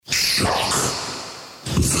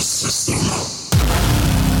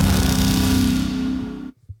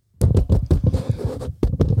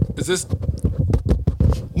this?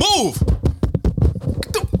 Move!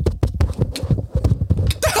 Get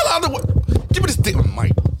the hell out of the way! Give me this damn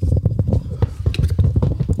mic.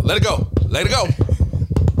 Let it go. Let it go.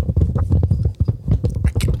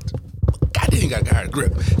 God damn, you got a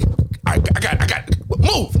grip. I got it.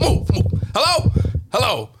 Move.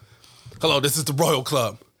 Hello, this is the Royal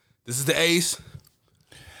Club. This is the Ace.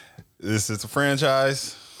 This is the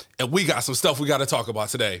franchise. And we got some stuff we got to talk about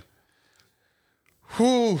today.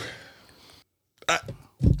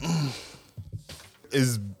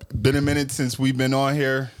 It's been a minute since we've been on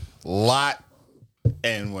here. Lot.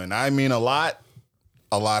 And when I mean a lot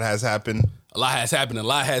has happened. A lot has happened. A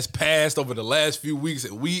lot has passed over the last few weeks.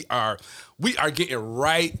 And we are getting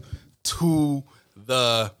right to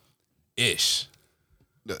the ish.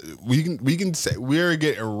 We can say we're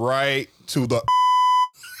getting right to the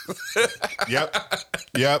Yep.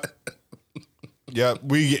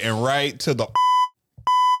 We getting right to the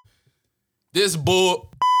this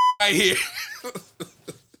bull right here.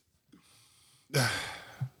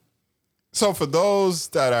 So for those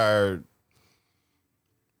that are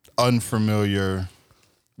unfamiliar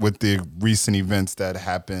with the recent events that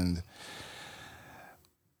happened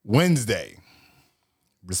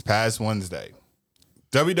this past Wednesday,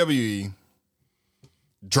 WWE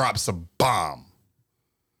drops a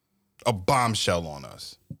bombshell on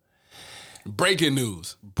us. Breaking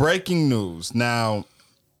news. Now,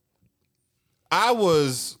 I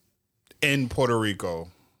was in Puerto Rico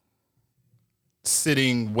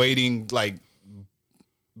sitting, waiting, like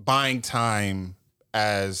buying time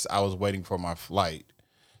as I was waiting for my flight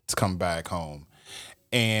to come back home.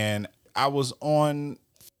 And I was on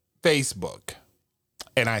Facebook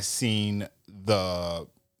and I seen the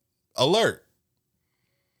alert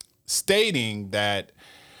stating that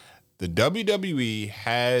the WWE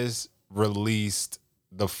has released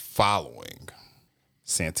the following: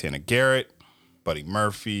 Santana Garrett, Buddy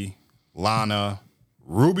Murphy, Lana,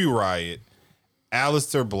 Ruby Riott,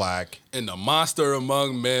 Aleister Black, and the monster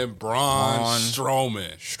among men, Braun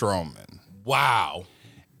Strowman. Wow.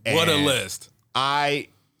 What a list. I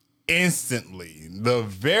instantly, the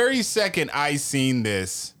very second I seen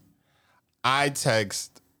this, I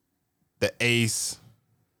text the Ace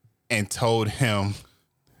and told him,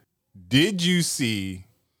 did you see,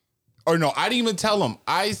 or no, I didn't even tell him.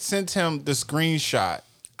 I sent him the screenshot.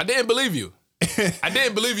 I didn't believe you. I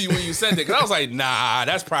didn't believe you when you sent it, because I was like, nah,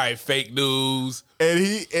 that's probably fake news.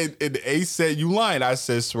 And and Ace said, you lying. I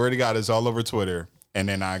said, swear to God, it's all over Twitter. And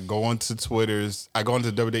then I go onto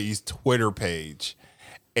WWE's Twitter page,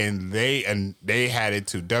 and they had it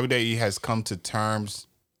too. WWE has come to terms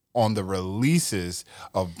on the releases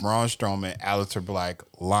of Braun Strowman, Aleister Black,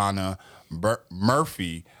 Lana,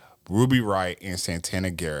 Murphy, Ruby Riott, and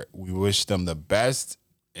Santana Garrett. We wish them the best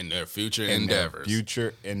in their future endeavors.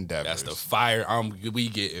 That's the fire. We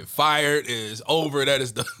getting fired. It is over. That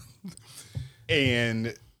is the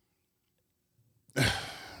and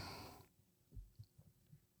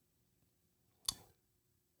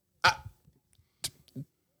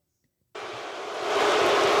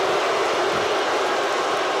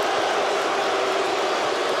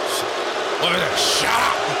what is that?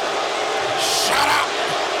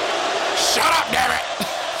 Shut up, damn it.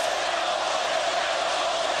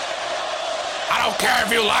 I don't care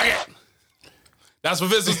if you like it. That's what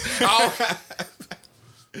this is.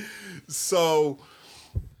 So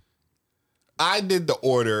I did the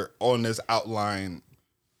order on this outline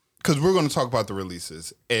because we're going to talk about the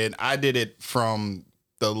releases, and I did it from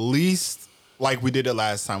the least, like we did it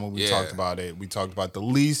last time when we talked about it. We talked about the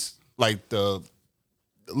least, like the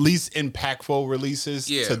least impactful releases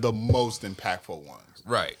to the most impactful ones.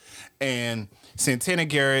 Right. And Santana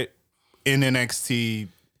Garrett in NXT.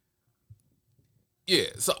 Yeah,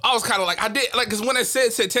 so I was kind of like, because when I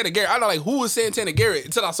said Santana Garrett, I don't like, who was Santana Garrett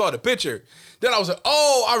until I saw the picture. Then I was like,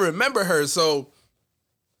 oh, I remember her. So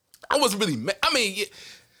I wasn't really, I mean,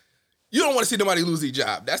 you don't want to see nobody lose their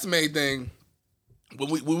job. That's the main thing.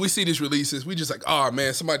 When we see these releases, we just like, oh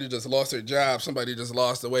man, somebody just lost their job. Somebody just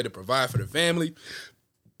lost a way to provide for their family,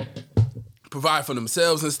 provide for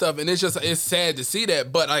themselves and stuff. And it's sad to see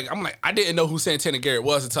that. But like, I'm like, I didn't know who Santana Garrett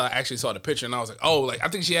was until I actually saw the picture. And I was like, oh, like, I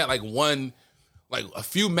think she had like a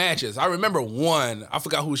few matches. I remember one. I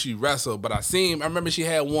forgot who she wrestled, but I remember she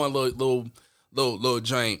had one little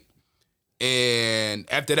joint. And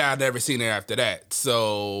after that, I never seen her after that.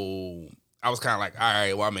 So I was kind of like, all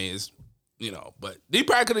right, well, I mean, it's, but he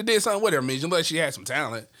probably could have did something with her. I mean, unless she had some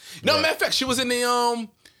talent. Matter of fact, she was in the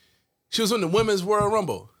Women's Royal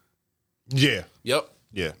Rumble. Yeah. Yep.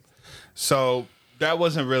 Yeah. So that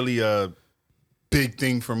wasn't really a big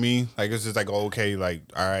thing for me. Like, it's just like, okay, like,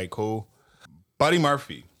 all right, cool. Buddy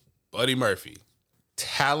Murphy. Buddy Murphy.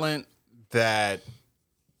 Talent that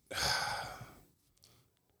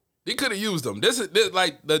He could have used them. This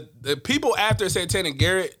like the people after Santana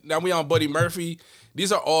Garrett. Now we on Buddy Murphy.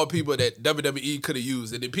 These are all people that WWE could have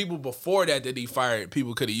used, and the people before that he fired,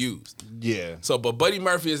 people could have used. Yeah. So, but Buddy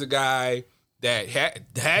Murphy is a guy that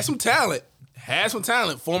had some talent.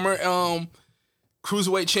 Former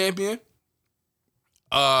cruiserweight champion.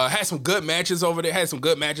 Had some good matches over there. Had some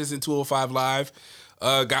good matches in 205 Live.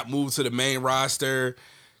 Got moved to the main roster.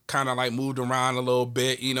 Kind of like moved around a little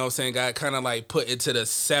bit. You know what I'm saying? Got kind of like put into the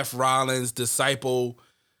Seth Rollins disciple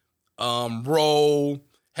role.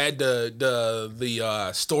 Had the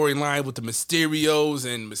storyline with the Mysterios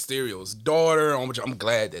and Mysterio's daughter, on which I'm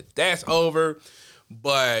glad that that's over.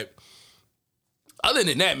 But other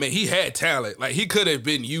than that, man, he had talent. Like, he could have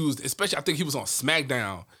been used, especially I think he was on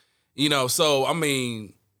SmackDown. You know, so I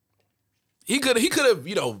mean, he could have,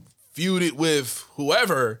 you know, feuded with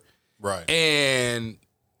whoever. Right. And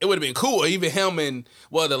it would have been cool. Even him and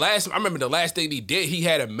I remember the last thing he did, he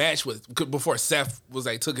had a match before Seth was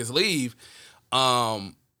like took his leave.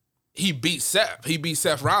 He beat Seth. He beat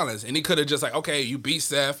Seth Rollins, and he could have just like, okay, you beat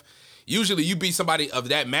Seth. Usually, you beat somebody of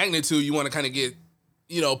that magnitude, you want to kind of get,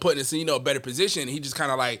 you know, put in a, you know, a better position. He just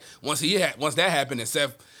kind of like once that happened and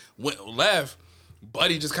Seth left,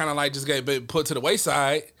 Buddy just kind of like just got put to the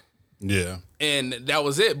wayside. Yeah, and that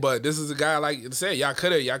was it. But this is a guy, like I said, y'all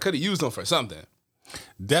could have used him for something.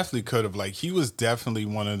 Definitely could have. Like, he was definitely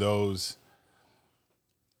one of those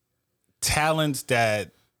talents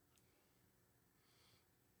that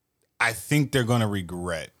I think they're going to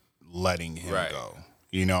regret letting him go.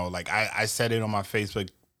 You know, like I said it on my Facebook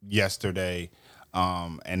yesterday,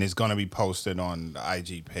 and it's going to be posted on the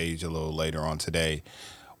IG page a little later on today,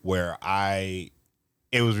 where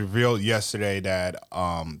it was revealed yesterday that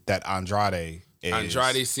that Andrade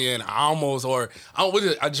Cien Almas, what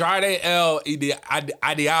is it? Andrade El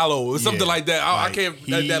Idealo or something like that. I can't.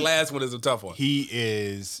 That last one is a tough one. He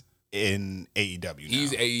is in AEW now.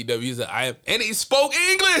 He's AEW. And he spoke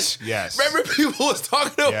English. Yes. Remember people was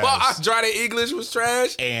talking about Andrade English was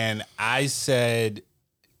trash? And I said,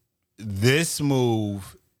 this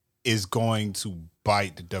move is going to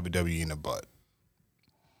bite the WWE in the butt.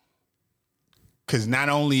 Because not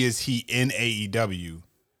only is he in AEW,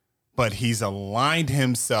 but he's aligned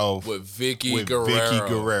himself with Vicky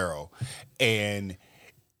Guerrero. And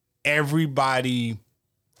everybody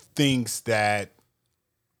thinks that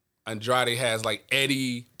Andrade has like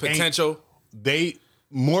Eddie potential.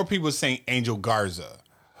 More people saying Angel Garza,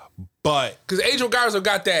 but because Angel Garza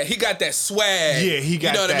got that swag. Yeah, he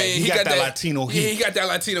got, you know what I mean? He got that Latino heat. Yeah, he got that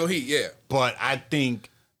Latino heat. Yeah, but I think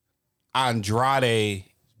Andrade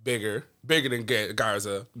bigger than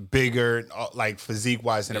Garza, bigger like physique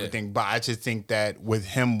wise and everything. But I just think that with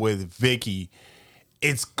Vicky,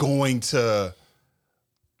 it's going to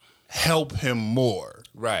help him more,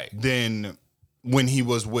 right, than when he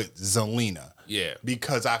was with Zelina. Yeah.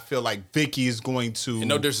 Because I feel like Vicky is going to... And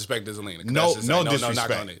no disrespect to Zelina. No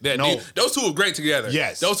disrespect. Those two are great together.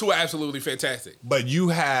 Yes. Those two are absolutely fantastic. But you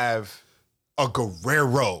have a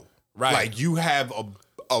Guerrero. Right. Like, you have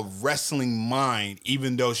a wrestling mind,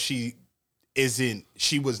 even though she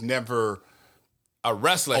was never... a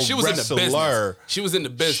wrestler. She was in the business. She was in the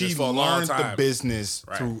business for a long time. She learned the business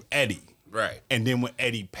through Eddie. Right. And then when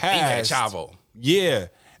Eddie passed... He had Chavo. Yeah.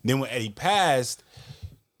 Then when Eddie passed,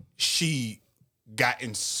 she got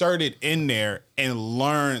inserted in there and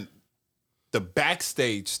learned the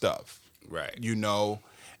backstage stuff. Right. You know,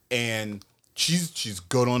 and she's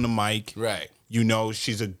good on the mic. Right. You know,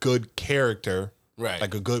 she's a good character. Right.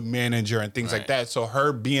 Like a good manager and things like that. So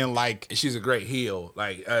her being like... And she's a great heel,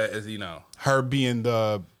 like, as you know. Her being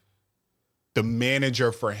the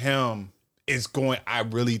manager for him is going... I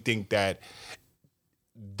really think that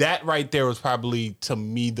right there was probably, to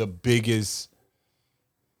me, the biggest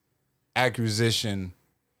acquisition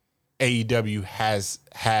AEW has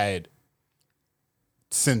had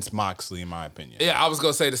since Moxley, in my opinion. Yeah, I was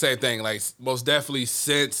gonna say the same thing. Like, most definitely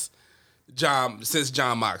since John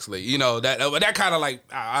Moxley. You know, that kind of like,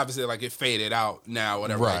 obviously, like, it faded out now,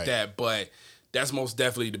 whatever like that. But that's most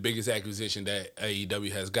definitely the biggest acquisition that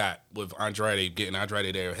AEW has got with Andrade, getting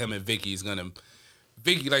Andrade there. Him and Vicky's gonna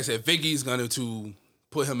to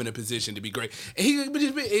put him in a position to be great. And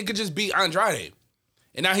it could just be Andrade.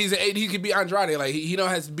 And now he's an 8. He could be Andrade. Like, he don't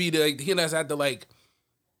have to be he doesn't have to like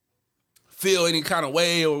feel any kind of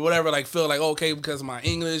way or whatever. Like, feel like, okay, because my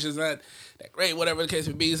English is not that great, whatever the case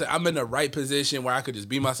may be. So I'm in the right position where I could just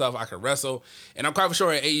be myself. I could wrestle. And I'm quite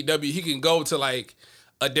sure at AEW he can go to like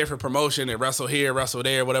a different promotion and wrestle here, wrestle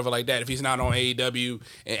there, whatever like that. If he's not on AEW,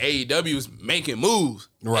 and AEW is making moves.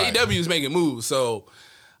 Right. AEW is making moves. So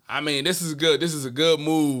I mean, this is good. This is a good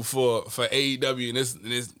move for AEW, and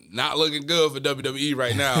it's not looking good for WWE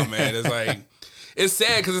right now, man. It's like it's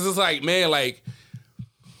sad because it's just like, man, like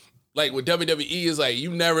with WWE is like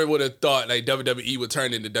you never would have thought like WWE would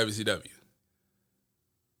turn into WCW.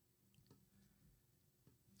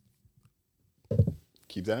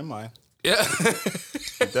 Keep that in mind. Yeah.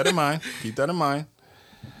 Keep that in mind. Keep that in mind.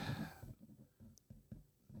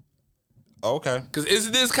 Okay. Because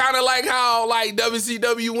isn't this kind of like how like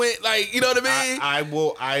WCW went, like, you know what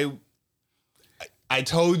I mean? I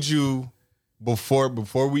told you before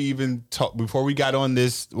we even talk, before we got on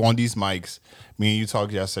these mics, me and you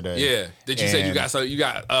talked yesterday. Yeah. Did you say you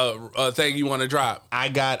got a thing you want to drop? I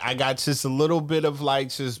got just a little bit of like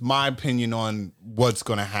just my opinion on what's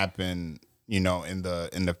gonna happen, you know, in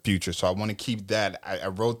the future. So I want to keep that. I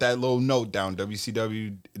wrote that little note down,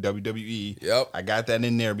 WCW, WWE. Yep. I got that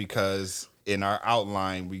in there because in our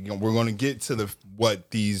outline, we're going to get to what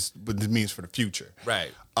this means for the future. Right.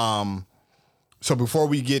 So before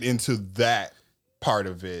we get into that part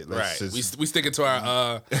of it, let's just... we stick it to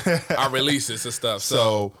our releases and stuff.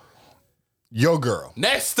 So Yo Girl.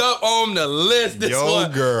 Next up on the list, this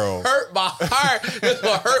one Girl hurt my heart. This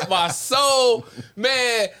one hurt my soul.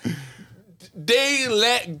 Man, they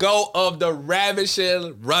let go of the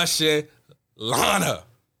ravishing Russian Lana.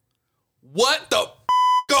 What the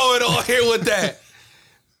going on here with that?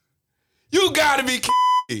 You gotta be kidding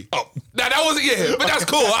me. Oh, now that wasn't but that's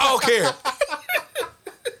cool. I don't care.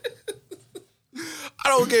 I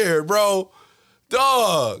don't care, bro.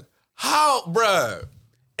 Dog, how, bruh?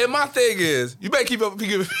 And my thing is, you better keep up.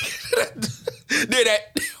 Did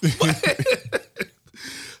that?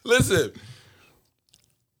 Listen,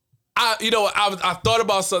 I thought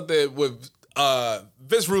about something with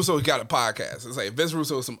Vince Russo. He got a podcast. It's like Vince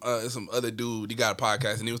Russo, some other dude. He got a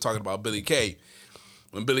podcast, and he was talking about Billie Kay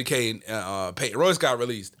when Billie Kay and Peyton Royce got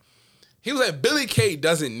released. He was like, Billie Kay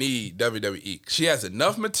doesn't need WWE. She has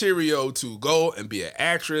enough material to go and be an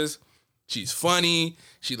actress. She's funny.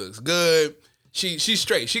 She looks good. She's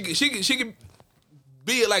straight. She could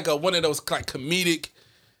be like one of those like comedic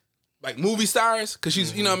like movie stars because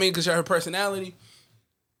she's you know what I mean because her personality.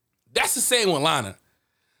 That's the same with Lana.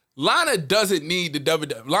 Lana doesn't need the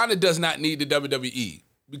WWE. Lana does not need the WWE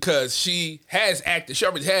because she has acted. She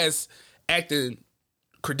already has acting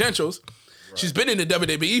credentials. Right. She's been in the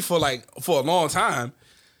WWE for a long time.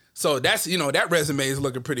 So that's that resume is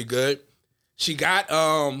looking pretty good. She got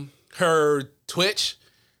her Twitch,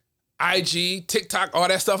 IG, TikTok, all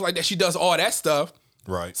that stuff like that. She does all that stuff.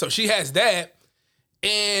 Right. So she has that.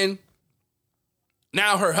 And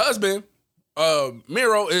now her husband,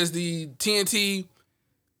 Miro, is the TNT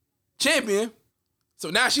champion. So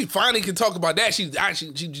now she finally can talk about that. She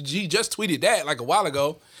just tweeted that like a while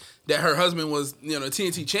ago that her husband was, the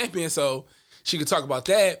TNT champion. So she could talk about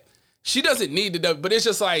that. She doesn't need the but it's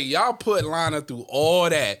just like y'all put Lana through all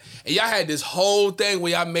that. And y'all had this whole thing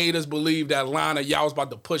where y'all made us believe that y'all was about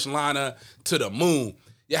to push Lana to the moon.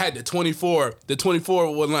 Y'all had the 24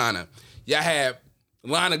 with Lana. Y'all had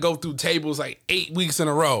Lana go through tables like 8 weeks in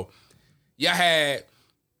a row. Y'all had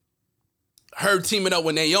her teaming up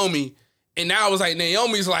with Naomi. And now it was like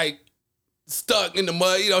Naomi's like stuck in the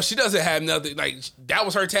mud. She doesn't have nothing. Like that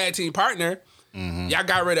was her tag team partner. Mm-hmm. Y'all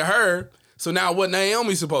got rid of her. So now what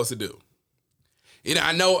Naomi's supposed to do?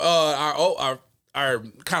 I know our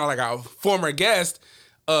kind of like our former guest,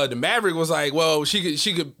 the Maverick was like, well, she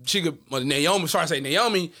could Naomi, sorry to say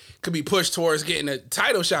Naomi could be pushed towards getting a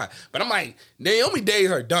title shot. But I'm like, Naomi days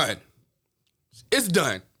are done. It's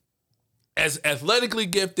done. As athletically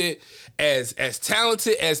gifted, as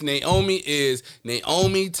talented as Naomi is,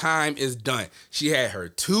 Naomi time is done. She had her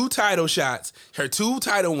 2 title shots, her 2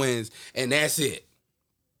 title wins, and that's it.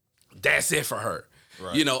 That's it for her.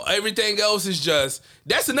 Right. Everything else is just,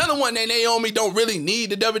 that's another one that Naomi don't really need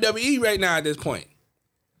the WWE right now at this point.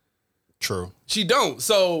 True. She don't.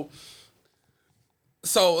 So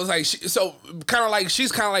it's like,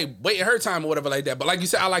 she's kind of like waiting her time or whatever like that. But like you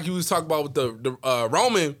said, I like you was talking about with the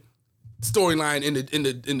Roman storyline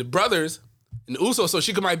in the brothers, in the Usos, so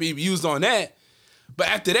she might be used on that. But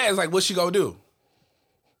after that, it's like, what's she gonna do?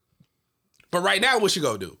 But right now, what's she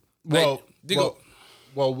gonna do? Well,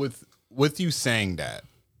 with you saying that,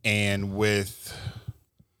 and with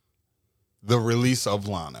the release of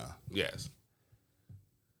Lana, yes,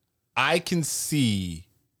 I can see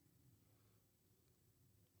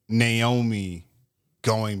Naomi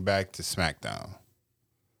going back to SmackDown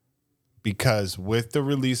because with the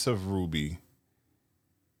release of Ruby,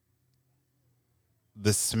 the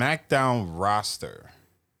SmackDown roster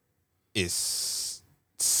is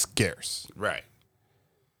scarce. Right.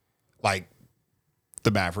 Like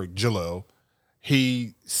the Maverick, Jalil,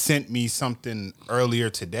 he sent me something earlier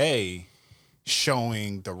today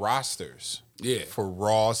showing the rosters for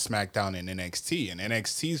Raw, SmackDown, and NXT. And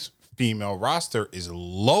NXT's female roster is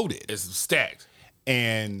loaded. It's stacked.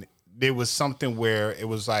 And there was something where it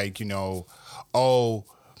was like, oh,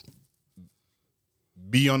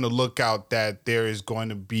 be on the lookout that there is going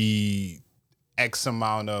to be X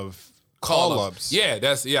amount of call-ups. Yeah,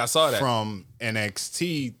 I saw that. From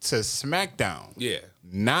NXT to SmackDown. Yeah.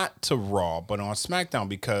 Not to Raw, but on SmackDown,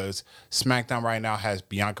 because SmackDown right now has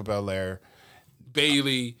Bianca Belair,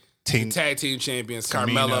 Bayley, tag team champions,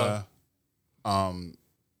 Carmella,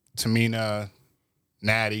 Tamina,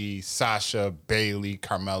 Natty, Sasha, Bayley,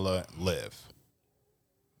 Carmella, Liv.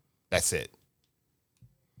 That's it.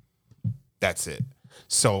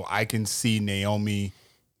 So I can see Naomi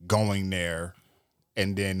going there,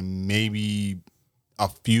 and then maybe a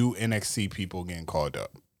few NXT people getting called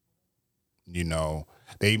up.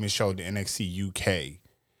 They even showed the NXT UK,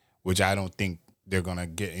 which I don't think they're going to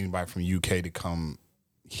get anybody from UK to come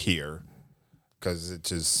here, because it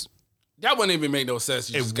just... That wouldn't even make no sense.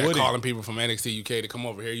 You just got calling people from NXT UK to come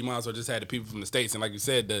over here. You might as well just have the people from the States. And like you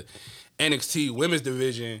said, the NXT women's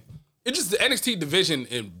division, the NXT division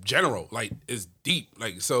in general, like, is deep.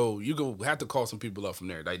 Like, so you go have to call some people up from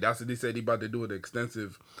there. Like, that's what they said. They about to do an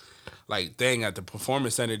extensive, like, thing at the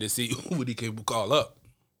Performance Center to see who they can call up.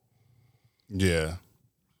 Yeah.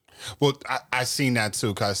 Well, I seen that too,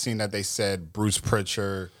 because I seen that they said Bruce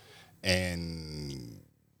Pritchard and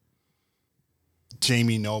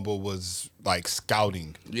Jamie Noble was like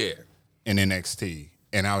scouting in NXT.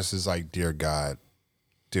 And I was just like, dear God,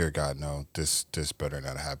 no, this better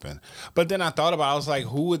not happen. But then I thought about it, I was like,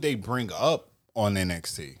 who would they bring up on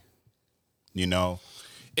NXT?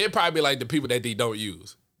 It'd probably be like the people that they don't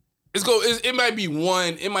use. It might be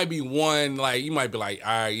one, like, you might be like,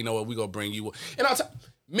 all right, you know what, we gonna bring you. And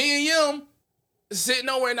me and Yum sitting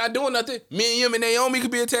nowhere not doing nothing. Me and Yum and Naomi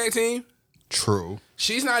could be a tag team. True.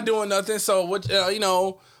 She's not doing nothing, so what? I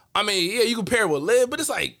mean, yeah, you can pair with Liv, but it's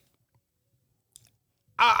like,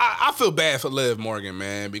 I feel bad for Liv Morgan,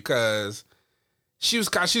 man, because she's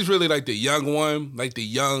really like the young one, like the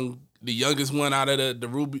youngest one out of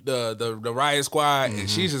the Riot Squad, and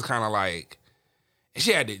she's just kind of like,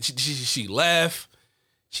 she left.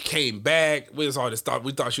 She came back. We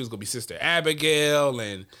thought she was gonna be Sister Abigail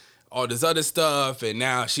and all this other stuff, and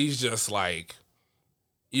now she's just like,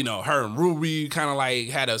 her and Ruby kind of like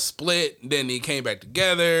had a split. Then they came back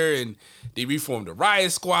together and they reformed the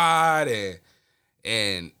Riot Squad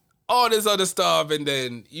and all this other stuff. And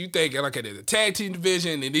then you think like at the tag team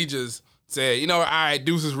division, and he just said, all right,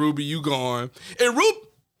 deuces, Ruby, you gone. And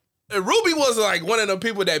Ruby was like one of the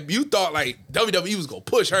people that you thought like WWE was gonna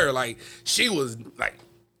push her. Like, she was like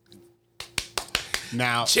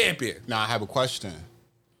champion. Now I have a question.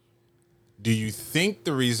 Do you think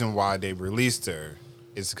the reason why they released her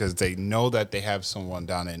is because they know that they have someone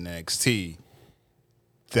down in NXT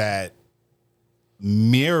that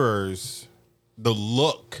mirrors the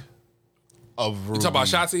look of Ruby? You talking about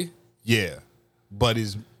Shotzi? Yeah, but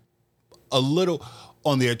is a little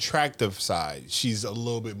on the attractive side. She's a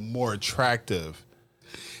little bit more attractive.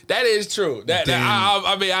 That is true.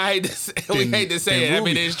 I hate to say, we hate to say it. Ruby.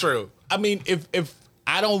 I mean, it's true. I mean, if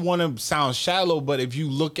I don't want to sound shallow, but if you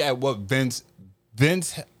look at what Vince,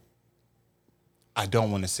 I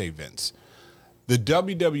don't want to say Vince. The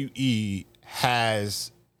WWE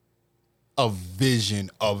has a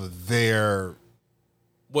vision of their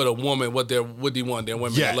what they want their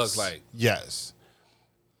women to look like. Yes.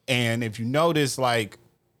 And if you notice, like,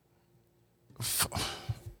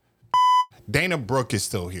 Dana Brooke is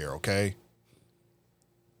still here, okay?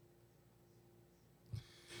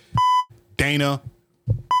 Dana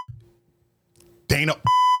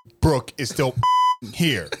Brooke is still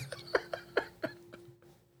here.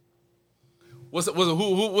 What's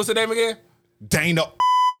the name again? Dana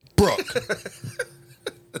Brooke.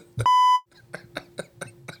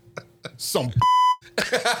 Some.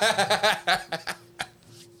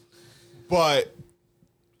 But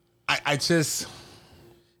I just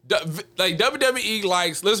like WWE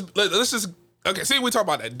likes. Let's just okay. See, we talk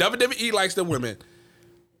about that. WWE likes the women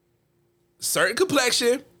certain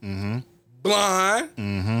complexion,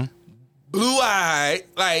 blonde, blue-eyed.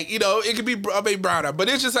 Like, it could be brown-eyed, but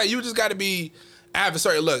it's just like you just got to have a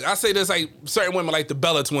certain look. I say there's like certain women like the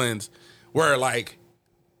Bella twins were like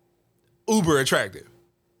uber attractive.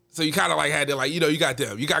 So you kind of like had to like, you got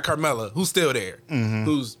them. You got Carmella, who's still there,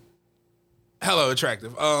 who's hella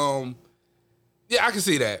attractive. Yeah, I can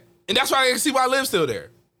see that. And that's why I can see why Liv's still there.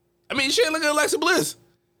 I mean, she ain't looking at Alexa Bliss.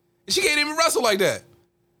 She can't even wrestle like that.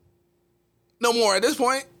 No more at this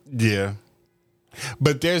point. Yeah.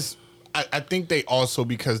 But I think they also,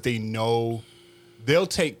 because they know they'll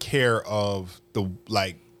take care of the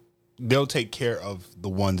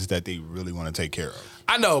ones that they really want to take care of.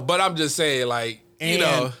 I know, but I'm just saying, like,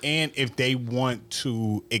 and if they want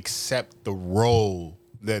to accept the role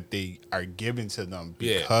that they are given to them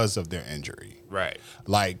because of their injury. Right.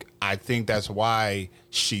 Like, I think that's why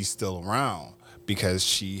she's still around, because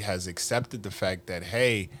she has accepted the fact that,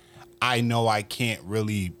 hey, I know I can't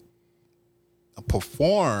really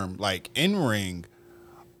perform like in ring,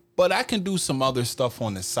 but I can do some other stuff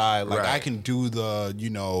on the side. Like, I can do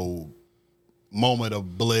the, moment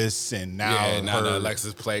of bliss, and now the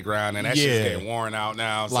Alexis Playground, and that shit's getting worn out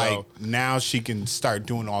now. Like, now she can start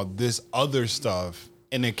doing all this other stuff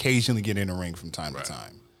and occasionally get in the ring from time to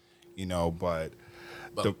time, but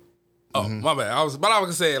my bad. I was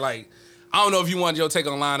gonna say, like, I don't know if you want your take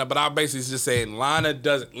on Lana, but I basically just saying Lana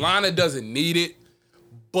doesn't need it,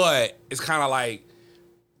 but it's kind of like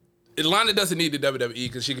Lana doesn't need the WWE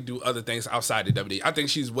because she can do other things outside the WWE. I think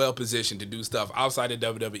she's well positioned to do stuff outside the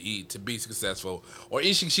WWE to be successful, or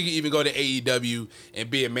she can even go to AEW and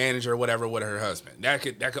be a manager or whatever with her husband. That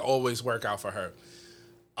could always work out for her.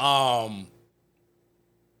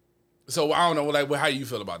 So I don't know, like, how do you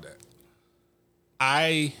feel about that?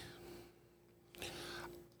 I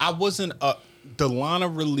wasn't the Lana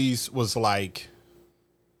release was like,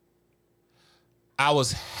 I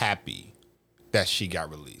was happy that she got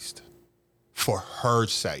released for her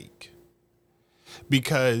sake,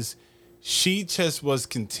 because she just was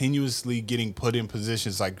continuously getting put in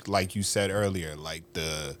positions like you said earlier, like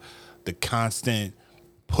the constant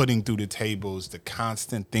putting through the tables, the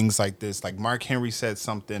constant things like this. Like, Mark Henry said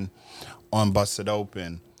something on Busted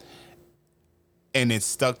Open, and it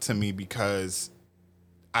stuck to me because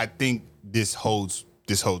I think this holds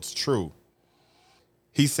true.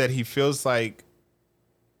 He said he feels like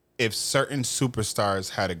if certain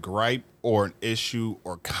superstars had a gripe or an issue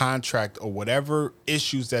or contract or whatever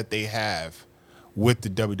issues that they have with the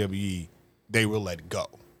WWE, they will let go.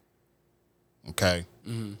 Okay?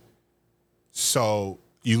 Mm-hmm. So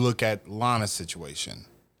you look at Lana's situation.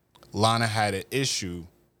 Lana had an issue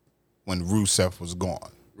when Rusev was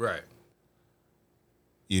gone. Right.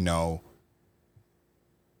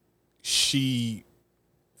 She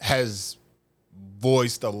has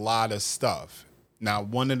voiced a lot of stuff. Now,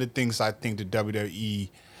 one of the things I think the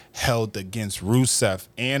WWE held against Rusev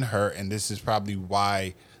and her, and this is probably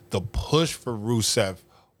why the push for Rusev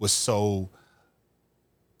was so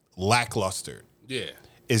lackluster,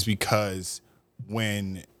 is because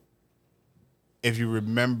if you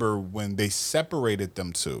remember, when they separated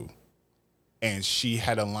them two, and she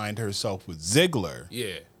had aligned herself with Ziggler,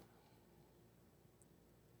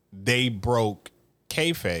 they broke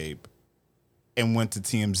kayfabe and went to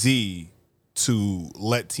TMZ to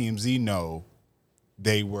let TMZ know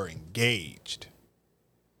they were engaged.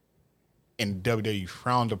 And WWE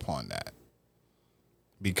frowned upon that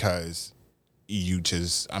because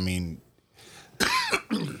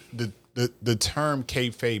the term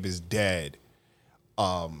kayfabe is dead.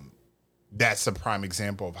 That's a prime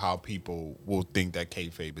example of how people will think that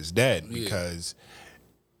kayfabe is dead, because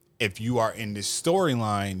if you are in this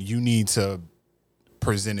storyline, you need to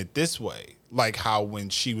present it this way. Like how when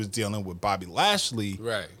she was dealing with Bobby Lashley,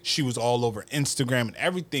 she was all over Instagram and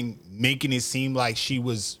everything, making it seem like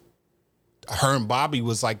her and Bobby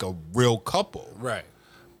was like a real couple. Right.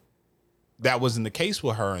 That wasn't the case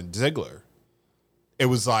with her and Ziggler. It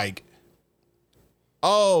was like,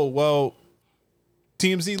 oh, well,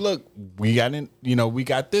 TMZ, look, we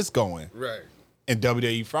got this going. Right. And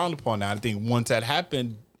WWE frowned upon that. I think once that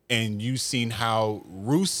happened, and you seen how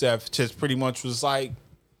Rusev just pretty much was like,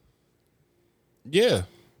 yeah,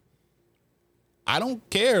 I don't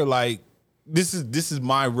care. Like, this is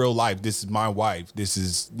my real life. This is my wife. This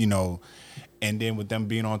is, and then with them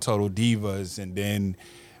being on Total Divas, and then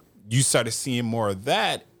you started seeing more of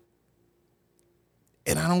that.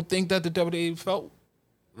 And I don't think that the WWE felt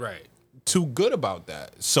too good about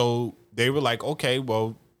that. So they were like, okay,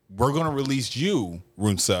 well, we're going to release you,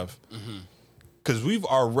 Rusev, because we've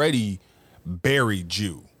already buried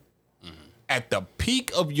you. Mm-hmm. At the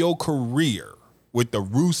peak of your career with the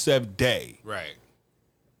Rusev Day,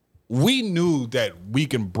 we knew that we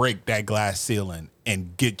can break that glass ceiling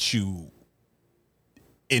and get you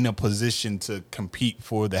in a position to compete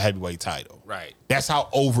for the heavyweight title. Right. That's how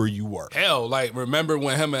over you were. Hell, like, remember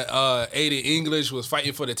when him and Aiden English was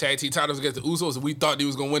fighting for the tag team titles against the Usos, and we thought he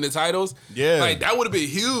was going to win the titles? Yeah. Like, that would have been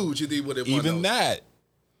huge if he would have won Even those. That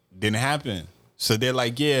didn't happen. So they're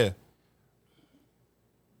like, yeah,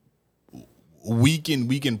 we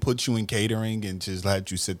can put you in catering and just let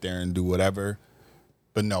you sit there and do whatever.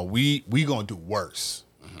 But no, we going to do worse.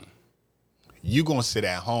 Mm-hmm. You gonna sit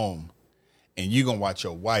at home and you gonna watch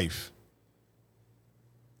your wife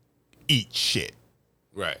eat shit.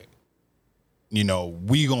 Right. You know,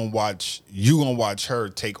 you gonna watch her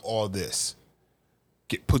take all this,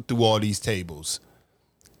 get put through all these tables,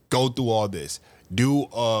 go through all this, do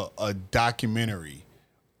a documentary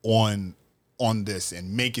on this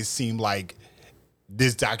and make it seem like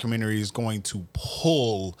this documentary is going to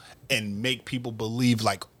pull and make people believe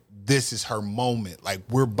like this is her moment. Like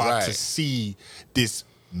we're about to see this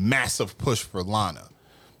massive push for Lana.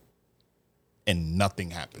 And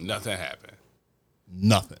nothing happened. Nothing happened.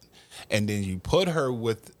 Nothing. And then you put her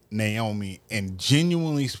with Naomi, and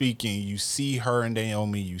genuinely speaking, you see her and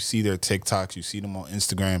Naomi, you see their TikToks, you see them on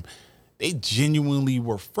Instagram. They genuinely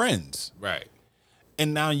were friends. Right.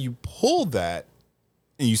 And now you pull that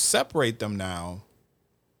and you separate them now.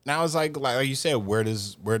 Now it's like you said, where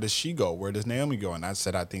does she go? Where does Naomi go? And I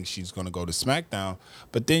said, I think she's going to go to SmackDown.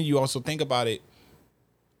 But then you also think about it.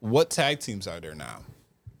 What tag teams are there now?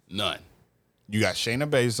 None. You got Shayna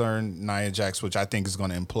Baszler and Nia Jax, which I think is going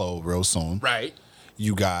to implode real soon. Right.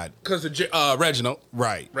 You got... Because of Reginald.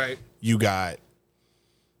 Right. Right. You got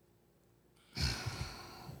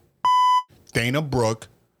Dana Brooke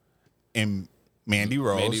and Mandy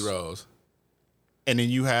Rose. Mandy Rose. And then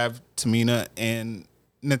you have Tamina and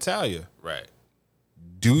Natalya. Right.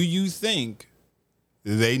 Do you think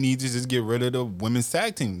they need to just get rid of the women's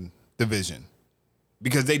tag team division?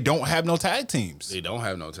 Because they don't have no tag teams. They don't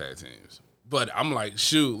have no tag teams. But I'm like,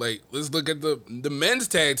 shoot, like, let's look at the men's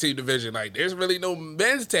tag team division. Like, there's really no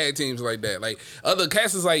men's tag teams like that. Like, other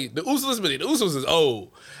cats is like, the Usos is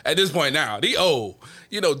old at this point now. They old.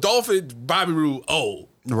 You know, Dolphin, Bobby Roode, old.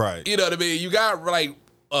 Right. You know what I mean? You got, like,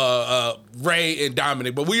 Ray and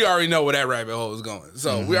Dominic, but we already know where that rabbit hole is going.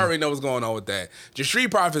 So we already know what's going on with that. The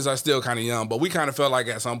Street Profits are still kind of young, but we kind of felt like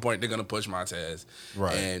at some point they're going to push Montez.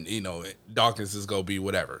 Right. And, you know, Dawkins is going to be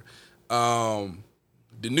whatever.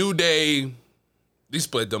 The New Day, they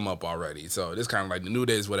split them up already. So it's kind of like the New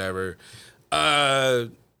Day is whatever. But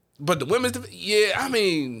the women's, yeah.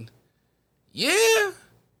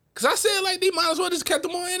 Because I said, like, they might as well just kept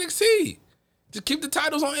them on NXT. Just keep the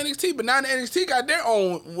titles on NXT. But now the NXT got their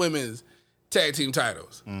own women's tag team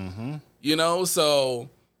titles. Mm-hmm. You know, so,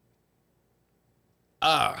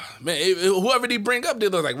 man, whoever they bring up, they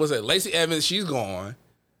look like, what's it, Lacey Evans, she's gone.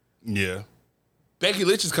 Yeah. Becky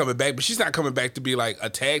Lynch is coming back, but she's not coming back to be like a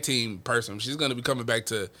tag team person. She's going to be coming back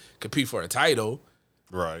to compete for a title.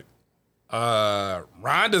 Right.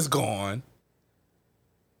 Ronda's gone.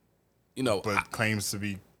 You know, but claims to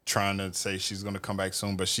be trying to say she's going to come back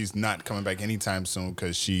soon, but she's not coming back anytime soon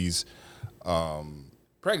because she's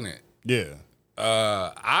pregnant. Yeah.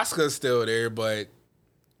 Asuka's still there, but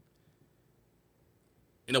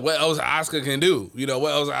you know, what else Asuka can do? You know,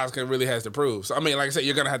 what else Asuka really has to prove? So, I mean, like I said,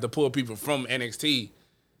 you're going to have to pull people from NXT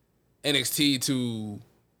to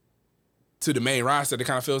the main roster to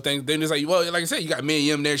kind of fill things. Then it's like, well, like I said, you got Mia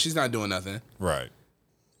Yim there. She's not doing nothing. Right.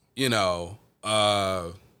 You know,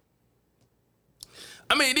 I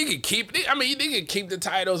mean, they can keep the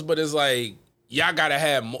titles, but it's like, y'all got to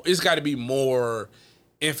have more. It's got to be more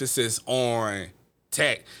emphasis on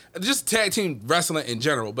tag team wrestling in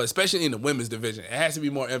general, but especially in the women's division, it has to be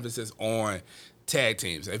more emphasis on tag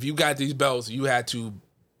teams. If you got these belts, you have to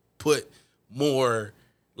put more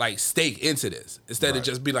like stake into this instead of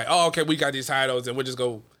just be like, oh, okay, we got these titles and we'll just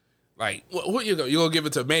go like, what you gonna give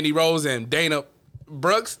it to Mandy Rose and Dana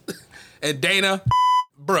Brooks and Dana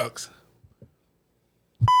Brooks.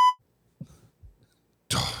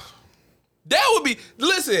 That would be,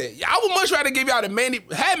 listen, I would much rather give y'all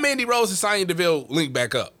have Mandy Rose and Sonya Deville link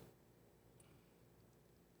back up.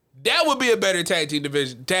 That would be a better tag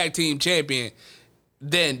team champion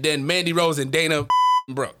than Mandy Rose and Dana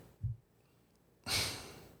Brooke.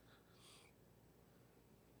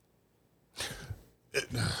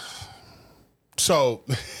 So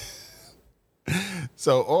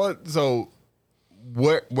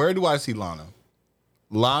where do I see Lana?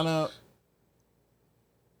 Lana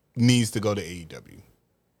needs to go to AEW.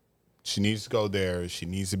 She needs to go there. She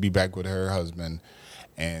needs to be back with her husband,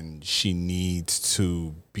 and she needs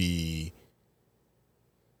to be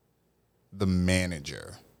the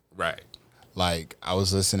manager. Right. Like, I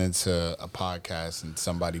was listening to a podcast and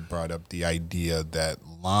somebody brought up the idea that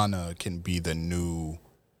Lana can be the new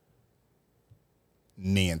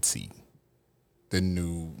Nancy, the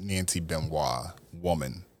new Nancy Benoit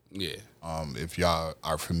woman. Yeah. If y'all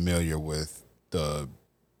are familiar with the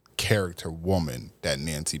character woman that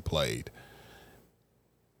Nancy played,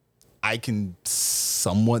 I can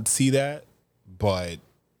somewhat see that, but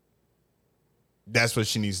that's what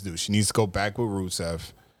she needs to do. She needs to go back with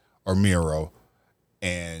Rusev or Miro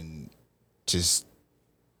and just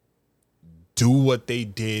do what they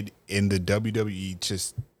did in the WWE,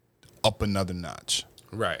 just up another notch.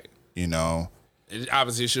 Right. You know? And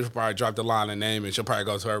obviously, she'll probably drop the line of name, and she'll probably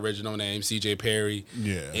go to her original name, CJ Perry.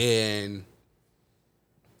 Yeah. And,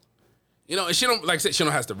 you know, and she don't, like I said, she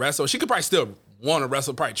don't have to wrestle. She could probably still want to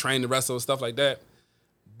wrestle, probably train to wrestle and stuff like that.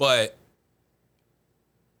 But,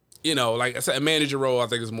 you know, like I said, a manager role, I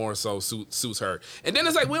think is more so suits her. And then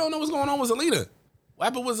it's like, we don't know what's going on with Zelina. What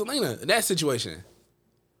happened with Zelina in that situation?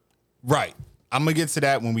 Right. I'm gonna get to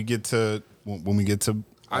that when we get to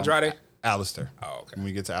Andrade? Alistair. Oh, okay. When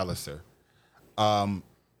we get to Alistair.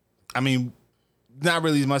 I mean, not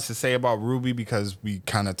really much to say about Ruby because we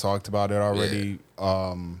kind of talked about it already.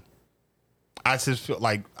 Yeah. I just feel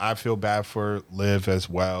like I feel bad for Liv as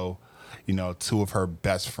well. You know, two of her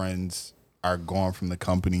best friends are gone from the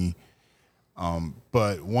company.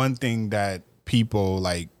 But one thing that people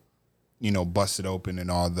like, you know, Busted Open and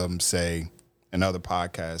all of them say, and other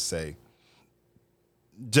podcasts say,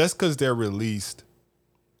 just because they're released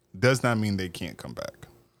does not mean they can't come back.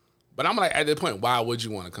 But I'm like, at that point, why would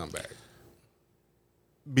you want to come back?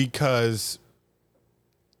 Because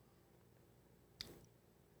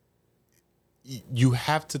you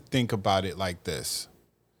have to think about it like this.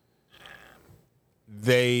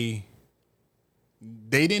 They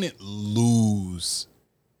didn't lose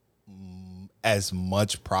as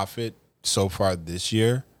much profit so far this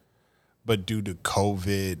year, but due to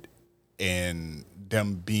COVID and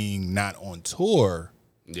them being not on tour,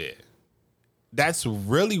 yeah, that's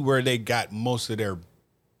really where they got most of their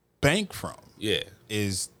bank from. Yeah,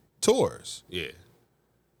 is tours. Yeah.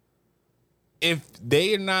 If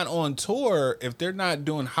they are not on tour, if they're not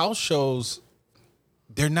doing house shows,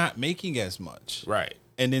 they're not making as much. Right.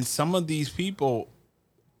 And then some of these people,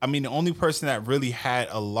 I mean, the only person that really had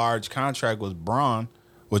a large contract was Braun,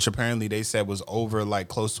 which apparently they said was over like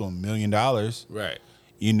close to $1 million. Right.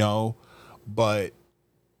 You know, but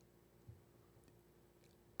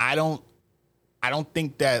I don't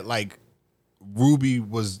think that like Ruby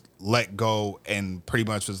was let go and pretty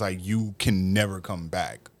much was like, you can never come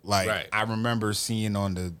back. Like, right. I remember seeing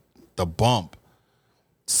on the bump,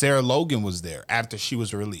 Sarah Logan was there after she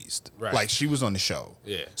was released. Right. Like, she was on the show.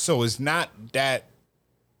 Yeah. So it's not that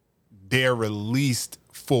they're released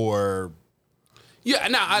for... Yeah,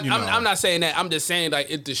 no, I'm not saying that. I'm just saying, like,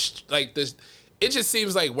 it just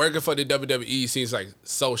seems like working for the WWE seems like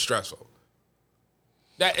so stressful.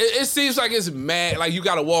 That it seems like it's mad, like you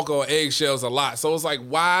got to walk on eggshells a lot. So it's like,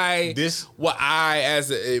 why would I,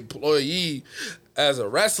 as an employee, as a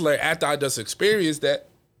wrestler, after I just experienced that,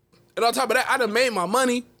 and on top of that, I done made my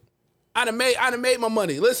money. I done made my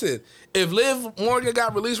money. Listen, if Liv Morgan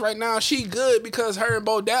got released right now, she good because her and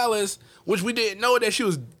Bo Dallas, which we didn't know that she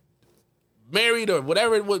was married or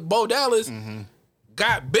whatever with Bo Dallas,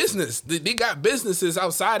 got business. They got businesses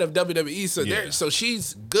outside of WWE, so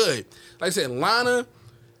she's good. Like I said, Lana,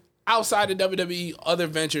 outside of WWE, other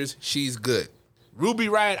ventures, she's good. Ruby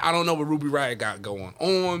Riott, I don't know what Ruby Riott got going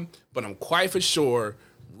on, but I'm quite for sure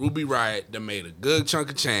Ruby Riott done made a good chunk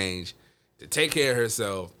of change to take care of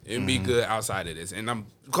herself and be good outside of this. And I'm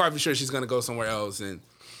quite for sure she's going to go somewhere else and,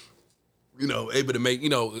 you know, able to make,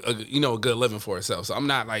 a good living for herself. So I'm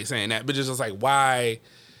not like saying that, but just like, why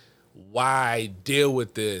deal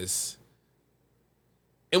with this?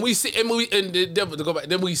 And we see, to go back,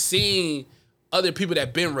 then we seen other people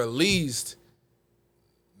that been released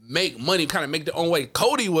make money, kind of make their own way.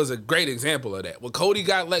 Cody was a great example of that. When Cody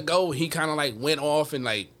got let go, he kind of like went off and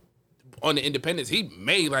like on the independents, he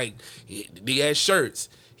made like, he had shirts.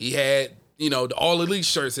 He had, the All Elite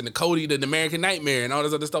shirts and the Cody, the American Nightmare and all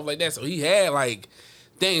this other stuff like that. So he had like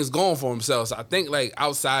things going for himself. So I think like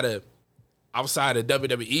outside of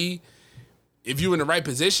WWE, if you're in the right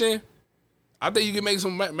position, I think you can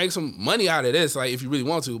make some money out of this, like if you really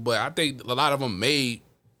want to. But I think a lot of them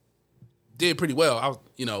did pretty well.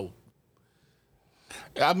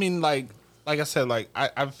 I mean, like I said, like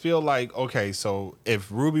I feel like, okay, so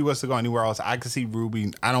if Ruby was to go anywhere else, I could see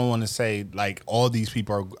Ruby. I don't want to say like all these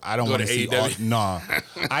people are. I don't want to see all. No,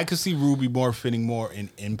 I could see Ruby fitting more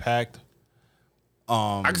in Impact.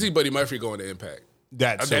 I could see Buddy Murphy going to Impact.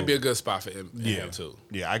 That'd be a good spot for him. Yeah, him too.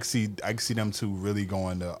 Yeah, I could see them two really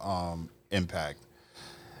going to Impact.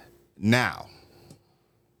 Now,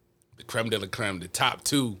 the creme de la creme, the top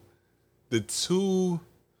two. The two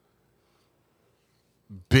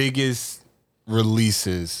biggest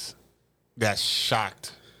releases that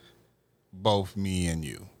shocked both me and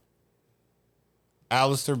you.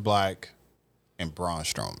 Aleister Black and Braun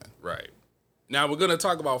Strowman. Right. Now we're going to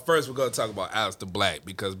talk about Aleister Black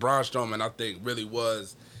because Braun Strowman, I think, really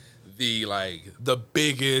was the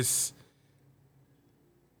biggest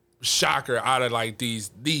shocker out of like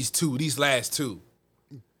these last two.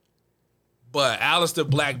 But Aleister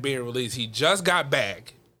Black being released, he just got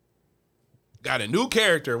back, got a new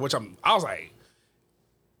character, which I was like,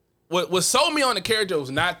 what sold me on the character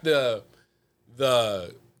was not the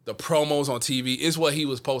promos on TV, it's what he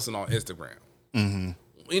was posting on Instagram. Mm-hmm.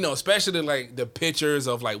 You know, especially like the pictures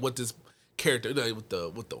of like what this character like, with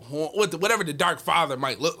the horn, whatever the Dark Father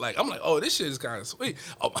might look like. I'm like, oh, this shit is kind of sweet.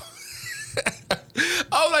 Oh.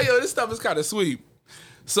 I was like, yo, this stuff is kind of sweet.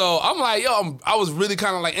 So I'm like, yo, I was really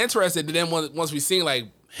kind of like interested. And then once we seen like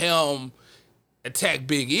him attack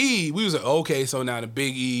Big E, we was like, okay, so now the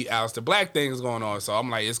Big E Aleister Black thing is going on. So I'm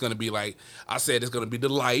like, it's gonna be like I said, it's gonna be the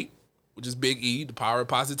light, which is Big E, the power of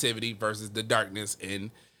positivity, versus the darkness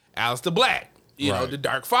in Aleister Black. You know, the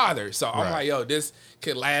Dark Father. So I'm like, yo, this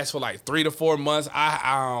could last for like 3 to 4 months.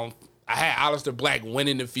 I had Aleister Black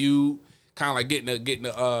winning the feud, kind of like getting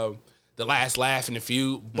the last laugh in the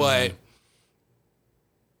feud, but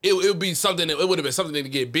it would be something. It would have been something to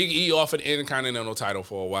get Big E off an Intercontinental title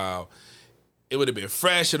for a while. It would have been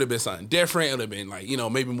fresh. It would have been something different. It would have been like, you know,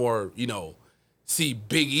 maybe more, you know, see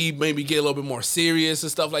Big E maybe get a little bit more serious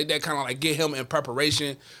and stuff like that. Kind of like get him in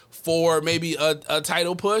preparation for maybe a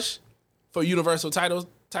title push. For Universal title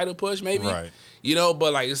push, maybe. Right. You know,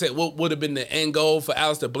 but like I said, what would have been the end goal for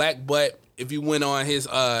Aleister Black? But if you went on his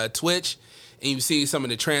Twitch and you see some of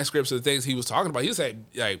the transcripts of the things he was talking about, he was saying,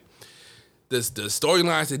 like, the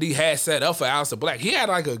storylines that he had set up for Aleister Black, he had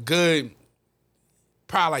like a good,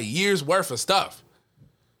 probably like years worth of stuff.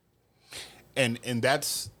 And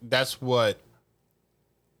that's what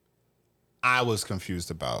I was confused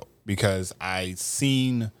about, because I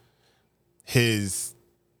seen his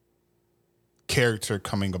character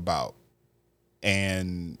coming about,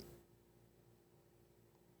 and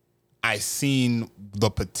I seen the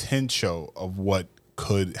potential of what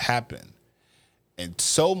could happen, and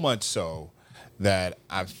so much so that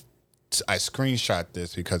I screenshot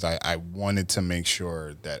this because I wanted to make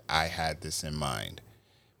sure that I had this in mind.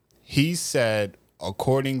 He said,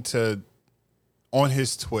 according to on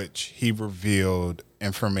his Twitch, he revealed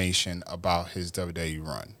information about his WWE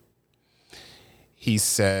run. He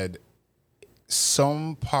said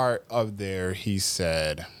some part of there, he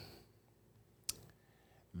said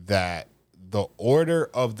that the order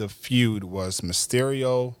of the feud was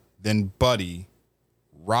Mysterio, then Buddy,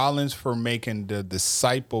 Rollins for making the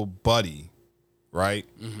disciple Buddy, right?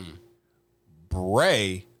 Mm-hmm.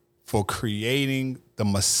 Bray for creating the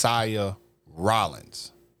Messiah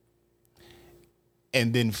Rollins.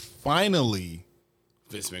 And then finally,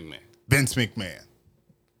 Vince McMahon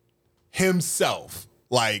himself,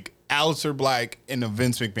 like Aleister Black in the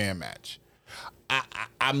Vince McMahon match.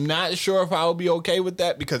 I'm not sure if I would be okay with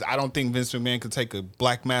that, because I don't think Vince McMahon could take a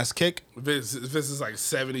black mass kick. Vince is like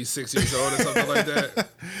 76 years old or something like that.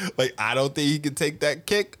 Like, I don't think he could take that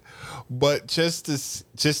kick. But just to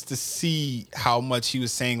see how much he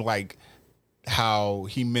was saying, like how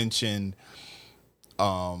he mentioned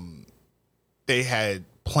they had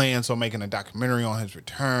plans on making a documentary on his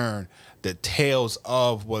return. The Tales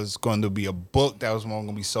of was going to be a book that was going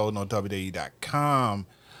to be sold on WWE.com.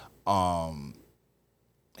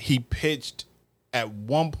 He pitched, at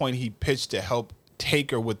one point, to help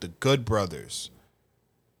Taker with the Good Brothers.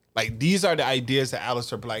 Like, these are the ideas that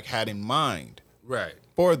Aleister Black had in mind, right,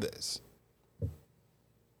 for this.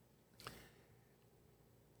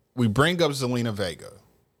 We bring up Zelina Vega.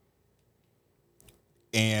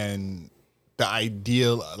 And the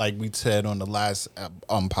ideal, like we said on the last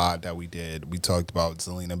pod that we did, we talked about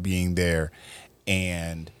Zelina being there,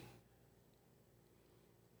 and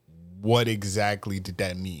what exactly did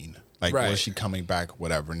that mean? Like, was she coming back?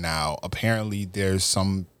 Whatever. Now, apparently, there's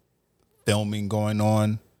some filming going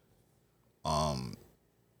on.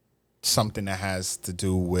 Something that has to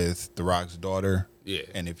do with The Rock's daughter. Yeah.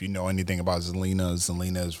 And if you know anything about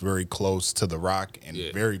Zelina is very close to The Rock and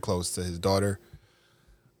very close to his daughter.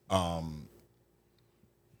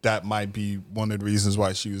 That might be one of the reasons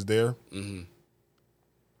why she was there. Mm-hmm.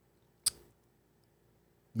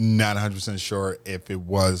 Not 100% sure if it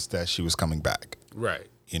was that she was coming back. Right.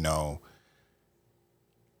 You know,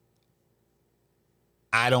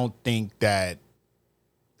 I don't think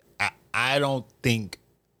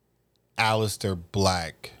Aleister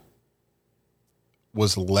Black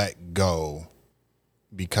was let go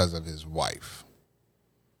because of his wife.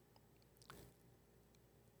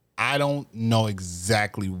 I don't know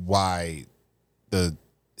exactly why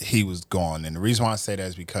he was gone. And the reason why I say that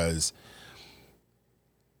is because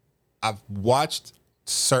I've watched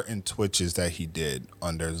certain Twitches that he did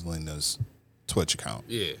under Zelina's Twitch account.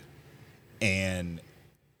 Yeah. And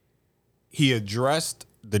he addressed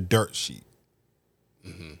the dirt sheet.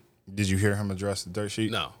 Mm-hmm. Did you hear him address the dirt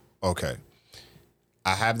sheet? No. Okay.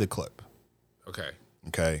 I have the clip. Okay.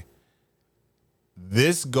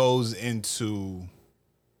 This goes into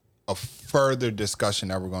a further discussion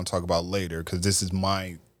that we're going to talk about later because this is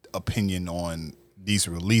my opinion on these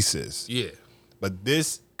releases. Yeah. But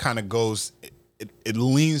this kind of goes, it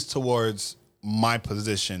leans towards my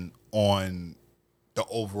position on the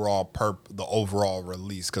overall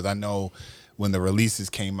release because I know when the releases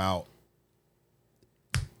came out,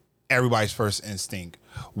 everybody's first instinct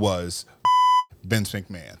was Vince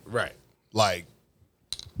McMahon. Right. Like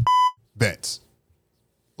Vince.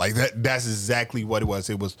 Like that's exactly what it was.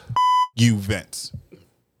 It was you, Vince.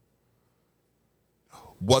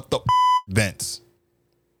 What the Vince?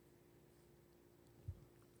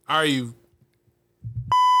 Are you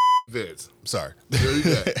Vince? Sorry. There you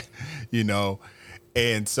go. You know,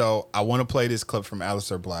 and so I want to play this clip from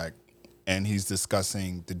Aleister Black, and he's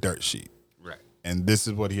discussing the dirt sheet. Right. And this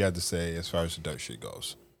is what he had to say as far as the dirt sheet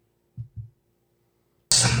goes.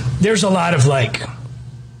 There's a lot of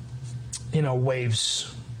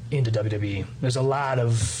waves into WWE. There's a lot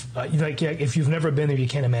of if you've never been there, you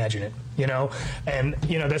can't imagine it. And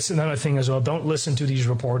that's another thing as well. Don't listen to these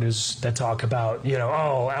reporters that talk about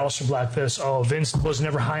Aleister Black this. Oh, Vince was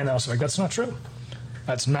never high on Aleister Black. That's not true.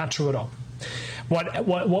 That's not true at all.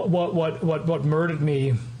 What murdered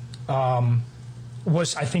me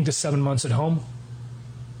was I think the 7 months at home.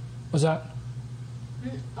 Was that?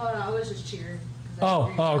 Oh no, I was just cheering.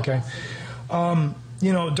 Okay.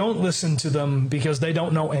 Don't listen to them because they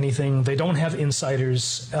don't know anything. They don't have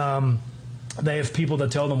insiders. They have people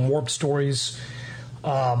that tell them warped stories.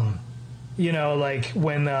 Like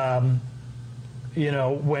when I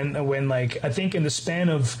think in the span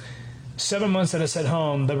of 7 months that I sat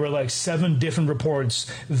home, there were like 7 different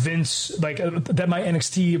reports. Vince, that my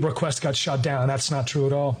NXT request got shot down. That's not true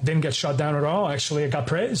at all. Didn't get shot down at all. Actually, it got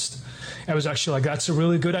praised. I was actually like, that's a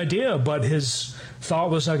really good idea. But his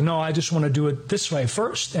thought was like, no, I just want to do it this way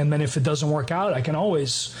first. And then if it doesn't work out, I can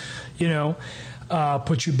always,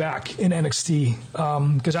 put you back in NXT.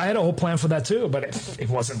 Because I had a whole plan for that too, but it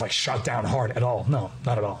wasn't like shut down hard at all. No,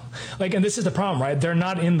 not at all. And this is the problem, right? They're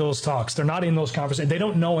not in those talks. They're not in those conversations. They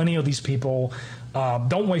don't know any of these people.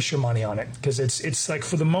 Don't waste your money on it because it's like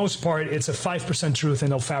for the most part, it's a 5% truth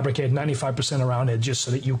and they'll fabricate 95% around it just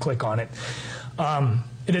so that you click on it.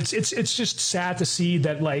 And it's just sad to see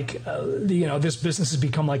that this business has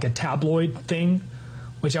become like a tabloid thing,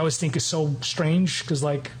 which I always think is so strange because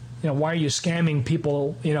why are you scamming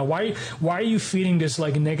people? Why are you feeding this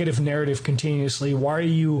negative narrative continuously? Why are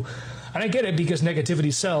you? And I get it because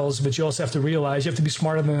negativity sells, but you also have to realize you have to be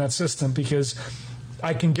smarter than that system because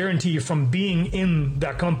I can guarantee you from being in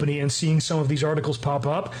that company and seeing some of these articles pop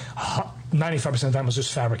up, 95% of the time was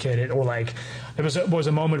just fabricated or there was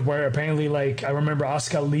a moment where apparently I remember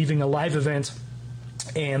Asuka leaving a live event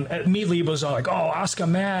and immediately it was like, oh, Asuka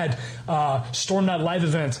mad, storm that live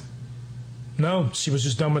event. No, she was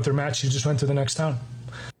just done with her match. She just went to the next town.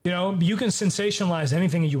 You can sensationalize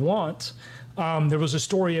anything you want. There was a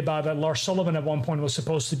story about that Lars Sullivan at one point was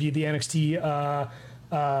supposed to be the NXT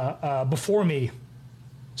before me.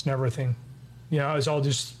 It's never a thing. It's all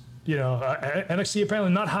just, NXT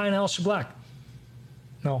apparently not high in Aleister Black.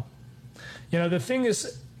 No. The thing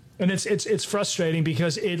is, and it's frustrating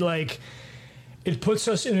because it puts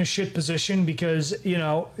us in a shit position because,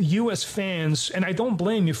 you as fans, and I don't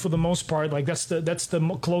blame you for the most part, that's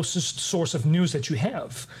the closest source of news that you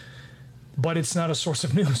have. But it's not a source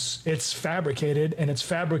of news. It's fabricated, and it's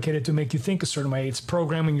fabricated to make you think a certain way. It's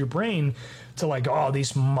programming your brain to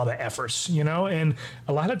these mother effers, and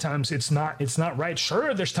a lot of times it's not right.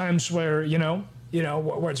 Sure, there's times where,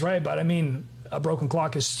 where it's right, but I mean, a broken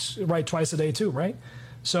clock is right twice a day too, right?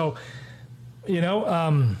 So,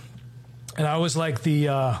 and I was like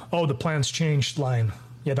the plan's changed line.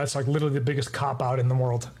 Yeah, that's literally the biggest cop out in the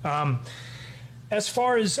world. As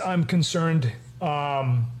far as I'm concerned,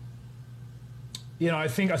 I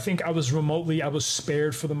think I was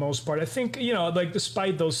spared for the most part. I think,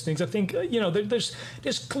 despite those things, I think, there's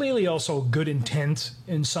clearly also good intent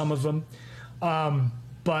in some of them.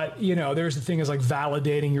 But, there's the thing is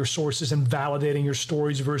validating your sources and validating your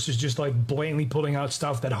stories versus just blatantly putting out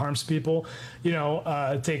stuff that harms people.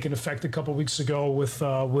 Taking effect a couple weeks ago with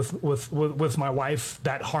my wife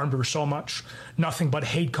that harmed her so much. Nothing but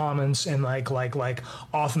hate comments and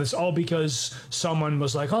often it's all because someone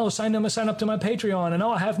was like, oh, sign up to my Patreon and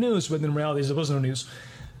I have news. But in reality, there was no news.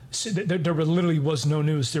 There literally was no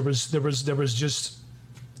news. There was just,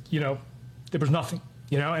 there was nothing.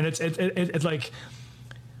 And it's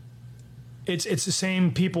it's the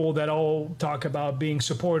same people that all talk about being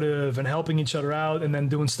supportive and helping each other out and then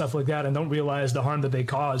doing stuff like that and don't realize the harm that they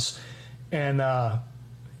cause. And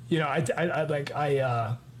you know,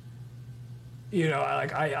 I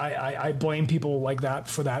blame people like that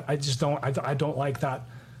for that. I just don't. I don't like that.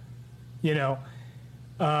 You know,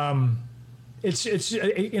 it's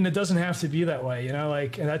and it doesn't have to be that way. You know,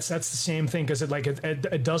 like, and that's the same thing because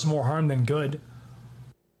it does more harm than good.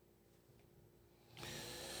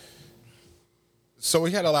 So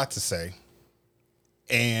we had a lot to say.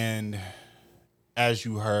 And as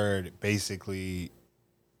you heard, basically,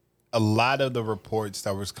 a lot of the reports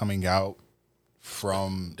that was coming out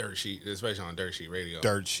from Dirt Sheet, especially on Dirt Sheet Radio.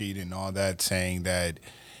 Dirt Sheet and all that, saying that,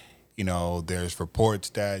 you know, there's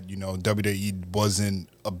reports that, you know, WWE wasn't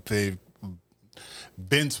a big,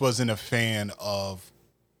 Vince wasn't a fan of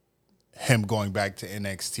him going back to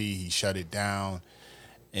NXT. He shut it down.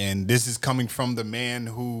 And this is coming from the man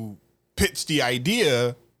who pitched the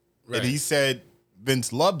idea, and he said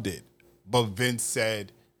Vince loved it, but Vince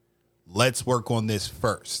said, let's work on this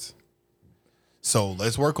first. So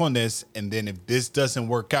let's work on this, and then if this doesn't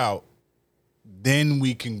work out, then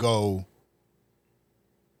we can go.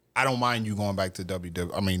 I don't mind you going back to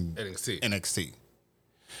NXT.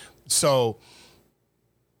 So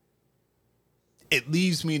it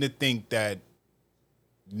leaves me to think that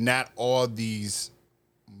not all these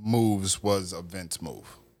moves was a Vince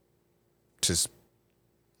move. Just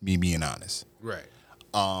me being honest. Right.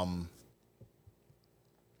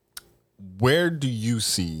 Where do you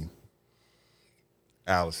see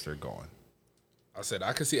Aleister going? I said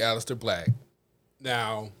I could see Aleister Black.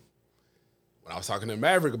 Now, when I was talking to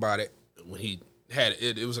Maverick about it, when he had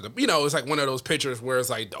it, it was like it's like one of those pictures where it's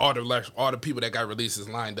like all the people that got releases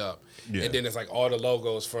lined up, and then it's like all the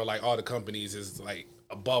logos for like all the companies is like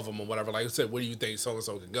above him or whatever. Like I said, where do you think so and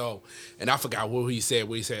so can go? And I forgot what he said.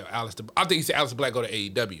 Aleister. I think he said Aleister Black go to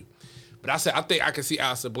AEW, but I said I think I can see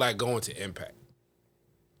Aleister Black going to Impact.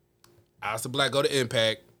 Aleister Black go to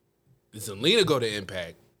Impact. Zelina go to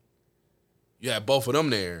Impact. You have both of them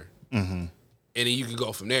there, and then you can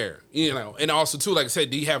go from there. You know, and also too, like I said,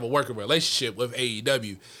 do you have a working relationship with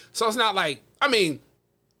AEW? So it's not like, I mean,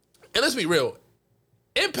 and let's be real,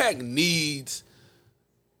 Impact needs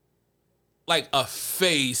like a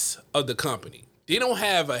face of the company. They don't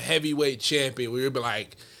have a heavyweight champion where you'll be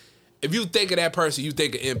like, if you think of that person, you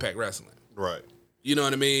think of Impact Wrestling. Right. You know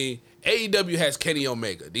what I mean? AEW has Kenny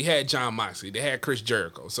Omega. They had Jon Moxley. They had Chris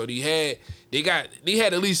Jericho. So they had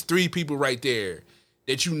at least 3 people right there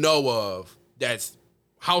that you know of that's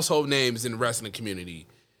household names in the wrestling community.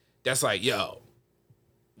 That's like, yo,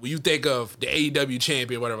 when you think of the AEW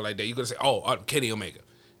champion, whatever like that, you're gonna say, oh, Kenny Omega,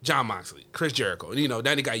 Jon Moxley, Chris Jericho. You know,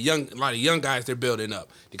 then they got a lot of young guys they're building up.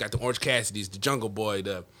 They got the Orange Cassidys, the Jungle Boy,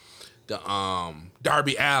 the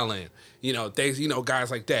Darby Allin,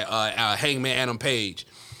 guys like that. Hangman Adam Page,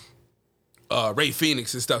 Ray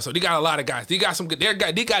Phoenix and stuff. So they got a lot of guys. They got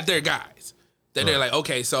their guys. That they're like,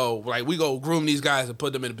 okay, so like we go groom these guys and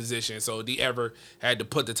put them in a position. So they ever had to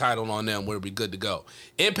put the title on them, we'll be good to go.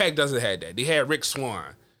 Impact doesn't have that. They had Rick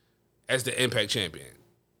Swann as the Impact champion.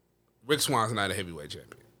 Rick Swann's not a heavyweight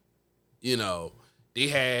champion. You know, they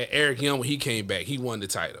had Eric Young when he came back. He won the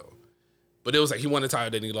title. But it was like he won the title,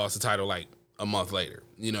 then he lost the title like a month later.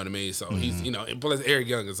 You know what I mean? So he's, and plus Eric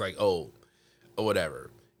Young is like old or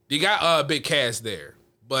whatever. They got Big Cass there,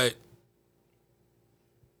 but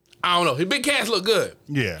I don't know. His Big Cass look good.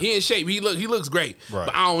 Yeah. He in shape. He looks great. Right.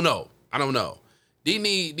 But I don't know. They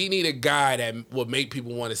need a guy that would make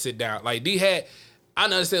people want to sit down. Like I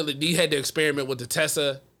understand that they had to experiment with the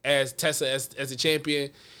Tessa as a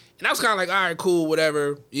champion. And I was kind of like, all right, cool,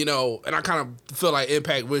 whatever, and I kind of feel like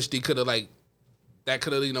Impact wished they could have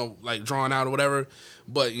drawn out or whatever.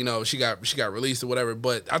 But, she got released or whatever.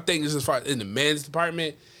 But I think as far as in the men's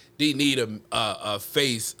department, they need a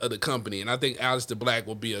face of the company. And I think Aleister Black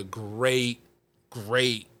will be a great,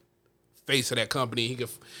 great face of that company. He could,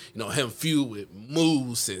 him feud with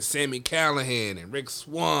Moose and Sami Callihan and Rick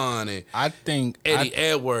Swann and Eddie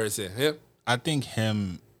Edwards and him. I think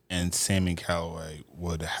him and Sami Callihan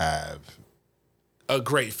would have a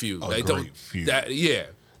great feud. Yeah.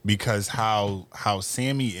 Because how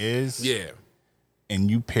Sammy is. Yeah.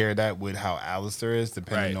 And you pair that with how Aleister is,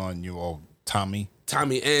 depending on your Tommy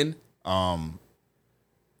N.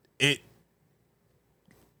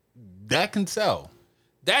 That can sell.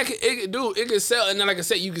 It can sell, and then like I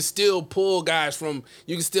said, you can still pull guys from.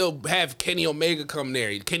 You can still have Kenny Omega come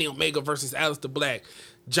there. Kenny Omega versus Aleister Black.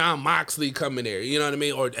 Jon Moxley coming there. You know what I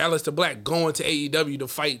mean? Or Aleister Black going to AEW to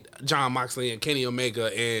fight Jon Moxley and Kenny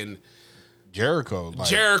Omega and Jericho,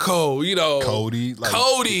 Cody,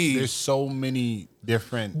 Cody. There's so many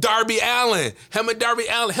different. Darby Allin, him and Darby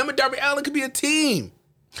Allin could be a team.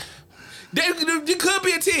 They could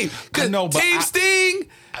be a team. I know, but Sting,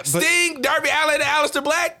 Darby Allin, and Aleister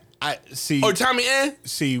Black. I see. Or Tommy End.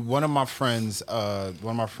 See, one of my friends,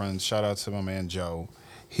 shout out to my man Joe.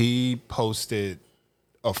 He posted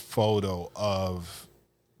a photo of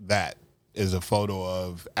that. Is a photo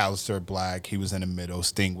of Aleister Black. He was in the middle.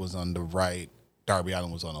 Sting was on the right. Darby Allin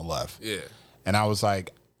was on the left. Yeah. And I was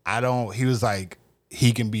like, he was like,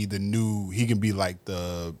 he can be like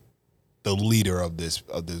the leader of this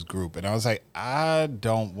group. And I was like, I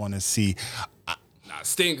don't want to see.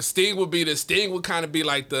 Sting would kind of be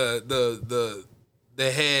like the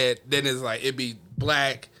head. Then it's like it'd be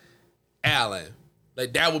Black, Allin.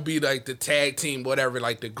 Like that would be like the tag team, whatever,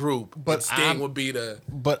 like the group. But Sting would be the.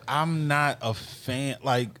 But I'm not a fan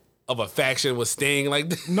of a faction with Sting.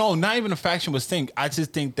 Like no, not even a faction with Sting. I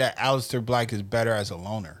just think that Aleister Black is better as a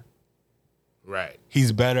loner. Right.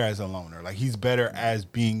 He's better as a loner. Like he's better as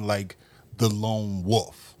being like the lone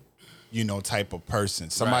wolf, type of person.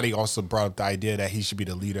 Somebody also brought up the idea that he should be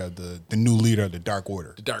the leader of the new leader of the Dark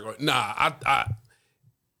Order. The Dark Order. Nah,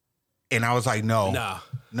 and I was like, no,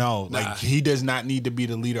 like he does not need to be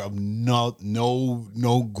the leader of no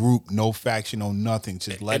group, no faction, no nothing.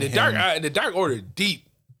 Just let him. The Dark Order deep,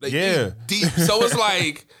 like, yeah, deep. So it's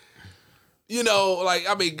like,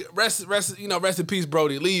 rest in peace,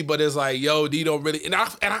 Brody Lee. But it's like, yo, D don't really, and I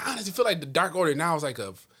honestly feel like the Dark Order now is like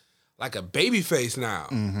a baby face now,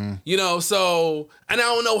 So, and I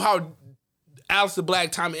don't know how Aleister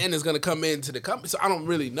Black, Tommy End is gonna come into the company, so I don't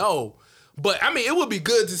really know. But, it would be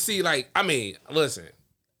good to see, listen,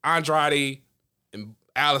 Andrade and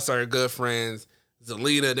Aleister are good friends.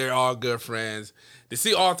 Zelina, they're all good friends. To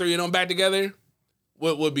see all three of them back together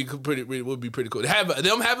would be pretty cool. To have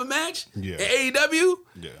them have a match in AEW,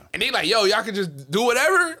 and they like, yo, y'all can just do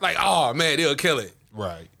whatever. Like, oh, man, they'll kill it.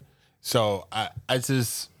 Right. So, I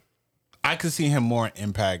could see him more in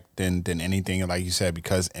Impact than anything. Like you said,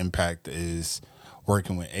 because Impact is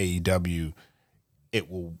working with AEW, it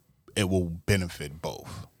will benefit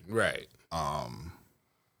both. Right.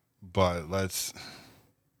 But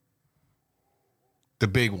the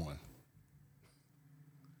big one.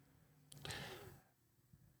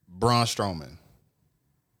 Braun Strowman.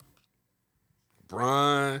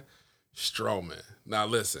 Now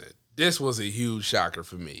listen, this was a huge shocker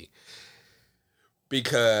for me.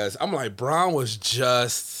 Because I'm like, Braun was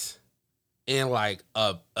just in like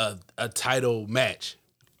a title match.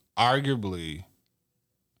 Arguably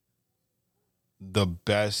the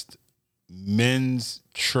best men's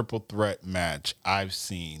triple threat match I've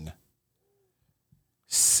seen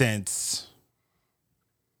since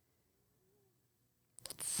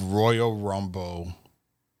Royal Rumble,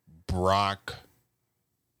 Brock,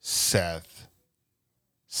 Seth,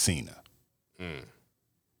 Cena.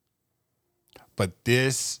 But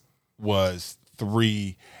this was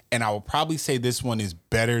 3, and I would probably say this one is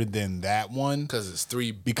better than that one because it's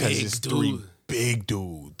three big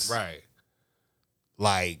dudes. Right.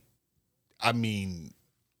 Like,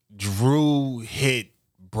 Drew hit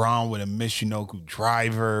Braun with a Michinoku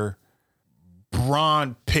driver.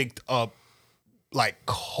 Braun picked up,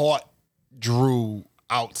 caught Drew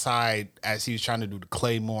outside as he was trying to do the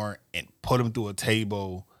Claymore and put him through a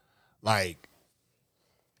table. Like,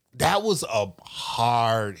 that was a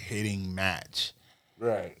hard-hitting match.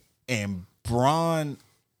 Right. And Braun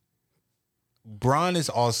is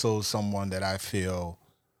also someone that I feel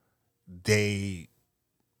they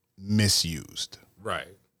misused.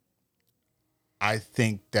 Right. I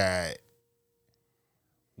think that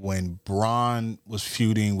when Braun was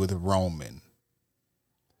feuding with Roman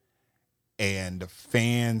and the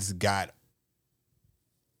fans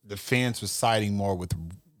were siding more with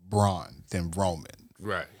Braun than Roman.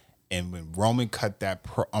 Right. And when Braun cut that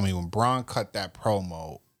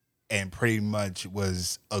promo and pretty much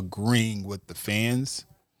was agreeing with the fans,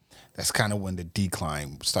 that's kind of when the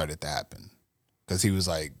decline started to happen. Because he was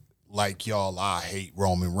like y'all, I hate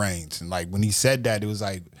Roman Reigns. And when he said that, it was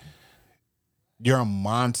like, you're a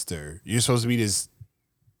monster. You're supposed to be this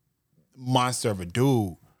monster of a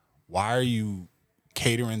dude. Why are you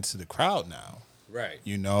catering to the crowd now? Right.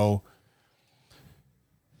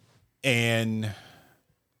 And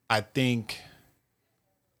I think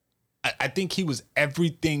he was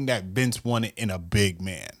everything that Vince wanted in a big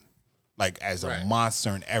man. As a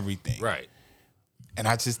monster and everything. Right. And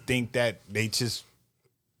I just think that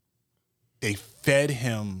they fed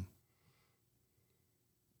him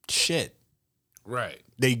shit. Right.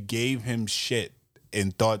 They gave him shit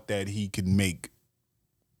and thought that he could make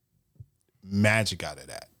magic out of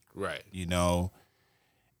that. Right. You know,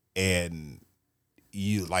 and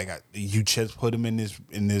you just put him in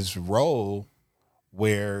this role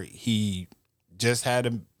where he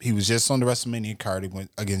was just on the WrestleMania card. He went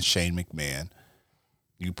against Shane McMahon.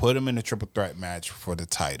 You put him in a triple threat match for the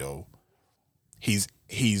title. He's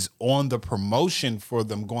on the promotion for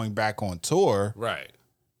them going back on tour. Right.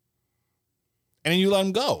 And then you let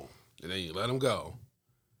him go. And then you let him go.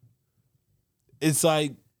 It's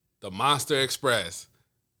like The Monster Express.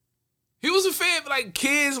 He was a fan, like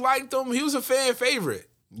kids liked him. He was a fan favorite.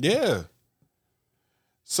 yeah.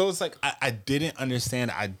 So it's like I didn't understand.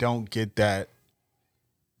 I don't get that.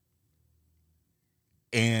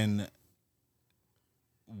 And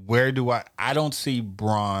where do I don't see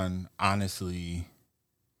Braun honestly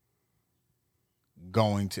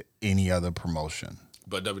going to any other promotion.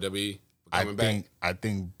 But WWE coming back. I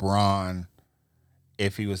think Braun,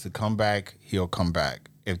 if he was to come back, he'll come back.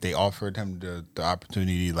 If they offered him the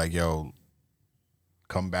opportunity, like, yo,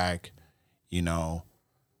 come back, you know,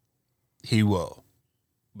 he will.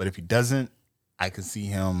 But if he doesn't, I can see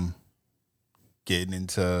him getting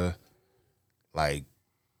into, like,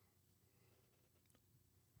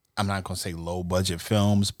 I'm not going to say low budget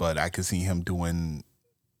films, but I could see him doing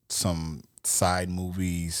some side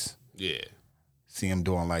movies. Yeah. See him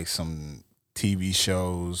doing like some TV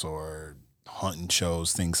shows or hunting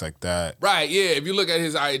shows, things like that. Right, yeah. If you look at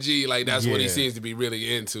his IG, like that's what he Yeah. seems to be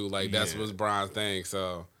really into. Like that's Yeah. what's Brian's thing.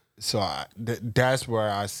 So That's where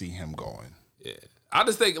I see him going. yeah, I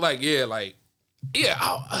just think like I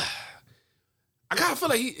kind of feel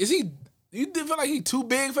like you did feel like he too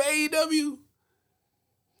big for AEW?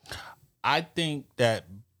 I think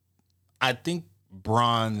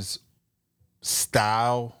Braun's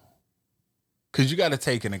style, because you got to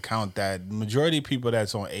take into account that the majority of people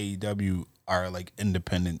that's on AEW are like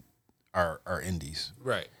independent, are indies.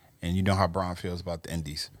 Right, And you know how Braun feels about the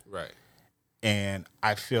indies. right. And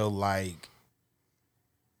I feel like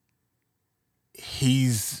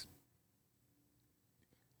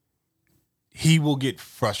he will get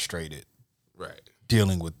frustrated Right.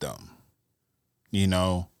 dealing with them, you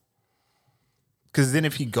know? Because then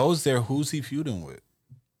if he goes there, who's he feuding with?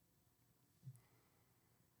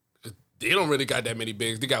 They don't really got that many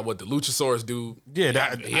bigs. They got what the Luchasaurus do.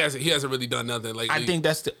 Yeah, he hasn't really done nothing lately. I think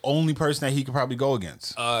that's the only person that he could probably go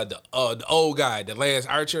against. the old guy, the Lance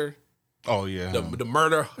Archer, Oh, yeah. the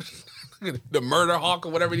murder, the murder hawk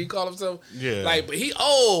or whatever he call himself. Yeah. like, but he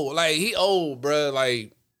old, bro.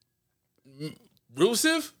 Like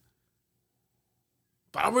Rusev.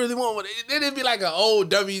 But I really want then it'd be like an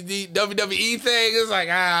old WWE thing. It's like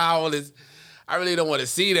I really don't want to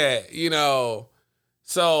see that, you know.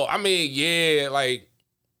 So I mean, yeah, like,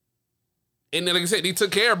 and then like I said, he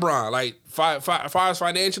took care of Braun. Like, far as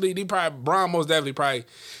financially, Braun most definitely probably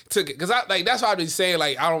took it. Cause that's why I've been saying,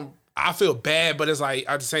 like, I feel bad, but it's like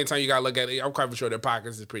at the same time you gotta look at it. I'm quite sure their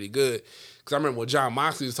pockets is pretty good. Cause I remember when John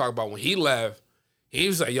Moxley was talking about when he left, he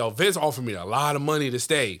was like, yo, Vince offered me a lot of money to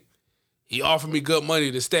stay. He offered me good money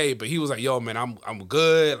to stay, but he was like, yo, man, I'm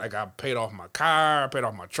good. Like, I paid off my car, I paid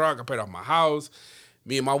off my truck, I paid off my house.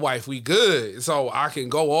 Me and my wife, we good. So I can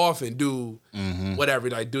go off and do whatever.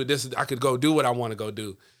 Like, do this, I could go do what I want to go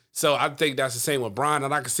do. So I think that's the same with Braun.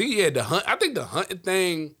 And I can see, the hunt. I think the hunting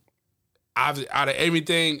thing, out of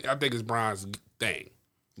everything, I think it's Braun's thing.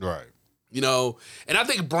 Right. You know, and I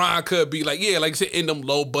think Braun could be like, yeah, like I said, in them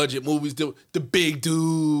low budget movies, the big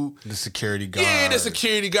dude, The security guard. yeah, the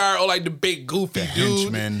security guard, or like the big goofy The dude,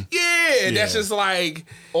 henchman. yeah, that's just like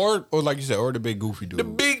Or like you said, or the big goofy dude.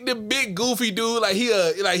 the big goofy dude. Like he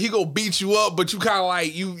gonna beat you up, but you kind of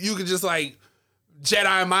like you can just like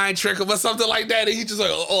Jedi mind trick him or something like that, and he just like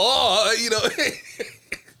you know.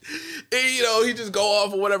 And, you know, he just go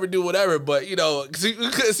off or whatever, do whatever. But, you know, cause you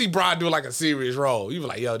couldn't see Braun do like a serious role. You be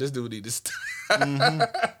like, yo, this dude need to stop.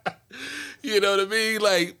 You know what I mean?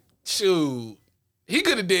 Like, shoot. He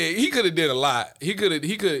could have did a lot. He could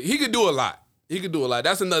do a lot. He could do a lot.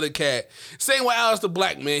 That's another cat. Same with Aleister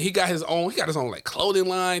Black, man. He got his own like clothing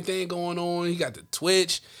line thing going on. He got the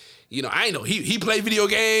Twitch. You know, I ain't know he played video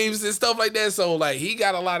games and stuff like that. So like he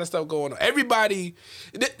got a lot of stuff going on. Everybody,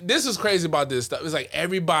 this is crazy about this stuff. It's like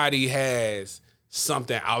everybody has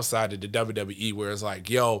something outside of the WWE where it's like,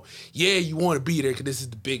 yo, yeah, you want to be there because this is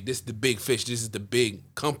the big fish. This is the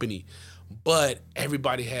big company. But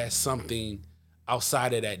everybody has something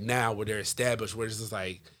outside of that now where they're established, where it's just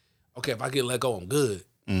like, okay, if I get let go, I'm good.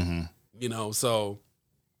 Mm-hmm. You know, so,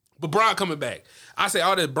 but Braun coming back. I say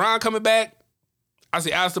all this, Braun coming back. I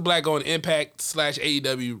see Aleister Black on Impact /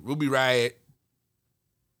 AEW, Ruby Riott,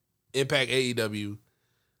 Impact AEW,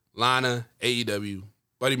 Lana AEW,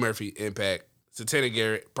 Buddy Murphy Impact, Santana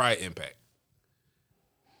Garrett probably Impact.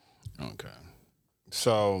 Okay.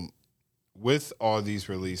 So, with all these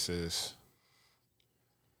releases,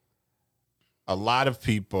 a lot of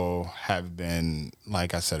people have been,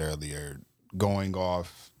 like I said earlier, going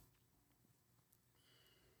off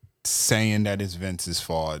saying that it's Vince's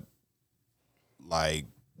fault. Like,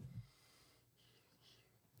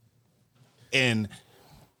 and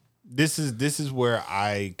this is where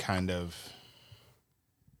I kind of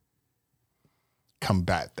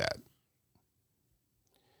combat that.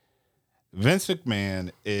 Vince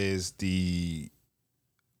McMahon is the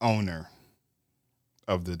owner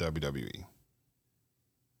of the WWE.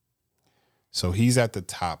 So he's at the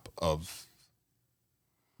top of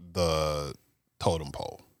the totem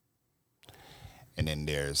pole. And then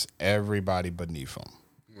there's everybody beneath him.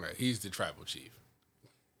 Right. He's the tribal chief.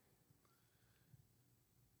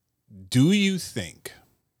 Do you think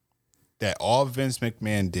that all Vince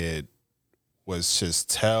McMahon did was just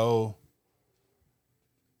tell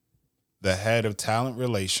the head of talent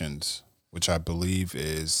relations, which I believe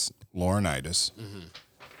is Laurinaitis,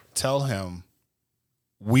 tell him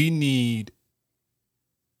we need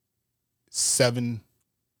 7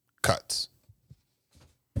 cuts.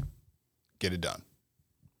 Get it done.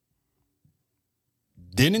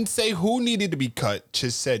 Didn't say who needed to be cut,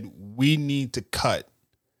 just said we need to cut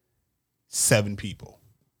 7 people.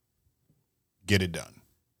 Get it done.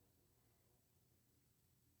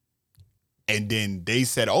 And then they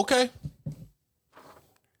said, okay.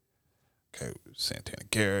 Okay, Santana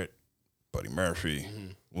Garrett, Buddy Murphy,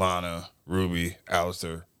 Lana, Ruby,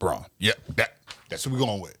 Alistair, Braun. Yep, that's what we're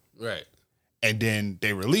going with. Right. And then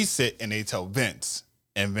they release it and they tell Vince.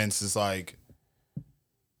 And Vince is like,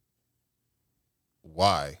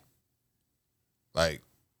 why? Like,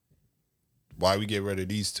 why we get rid of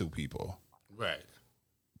these 2 people? Right.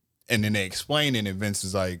 And then they explain it and Vince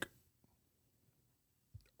is like,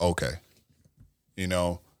 okay. You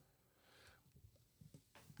know,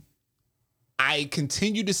 I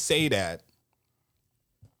continue to say that,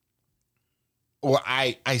 or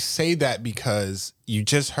I say that because you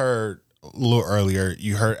just heard a little earlier,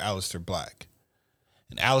 you heard Aleister Black.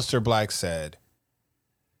 And Aleister Black said,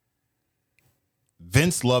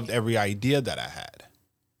 Vince loved every idea that I had.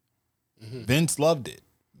 Vince loved it.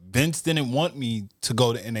 Vince didn't want me to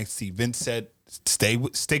go to NXT. Vince said,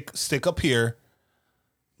 stick up here.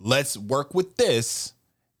 Let's work with this.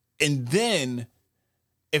 And then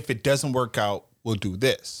if it doesn't work out, we'll do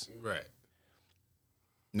this. Right.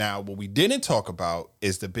 Now, what we didn't talk about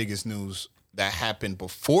is the biggest news that happened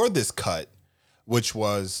before this cut, which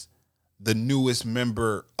was the newest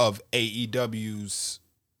member of AEW's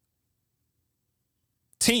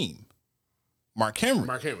team, Mark Henry.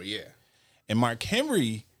 Mark Henry, yeah. And Mark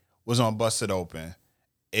Henry was on Busted Open,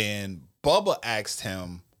 and Bubba asked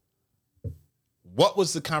him, what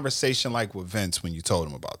was the conversation like with Vince when you told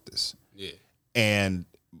him about this? Yeah. And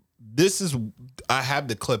this is, I have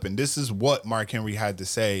the clip, and this is what Mark Henry had to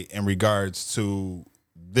say in regards to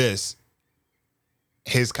this,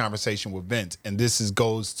 his conversation with Vince. And this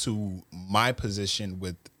goes to my position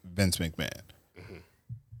with Vince McMahon.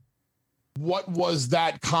 What was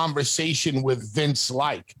that conversation with Vince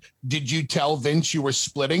like? Did you tell Vince you were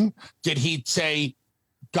splitting? Did he say,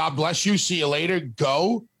 God bless you, see you later,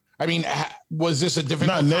 go? I mean, was this a difficult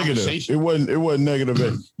Not negative. conversation? It wasn't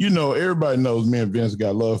negative. You know, everybody knows me and Vince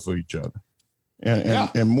got love for each other.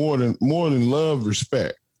 And more than love,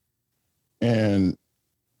 respect. And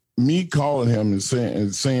me calling him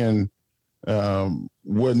and saying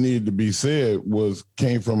what needed to be said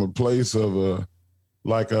came from a place of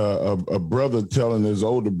a brother telling his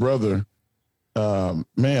older brother,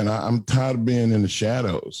 man, I'm tired of being in the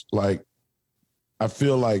shadows. Like, I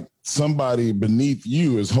feel like somebody beneath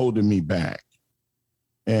you is holding me back.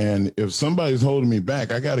 And if somebody's holding me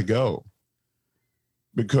back, I got to go.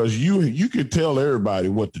 Because you could tell everybody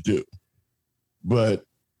what to do, but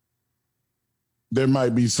there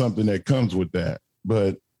might be something that comes with that.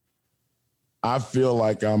 But I feel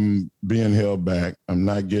like I'm being held back. I'm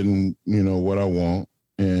not getting, what I want.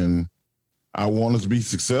 And I want us to be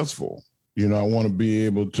successful. I want to be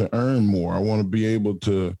able to earn more. I want to be able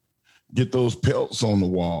to get those pelts on the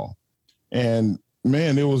wall. And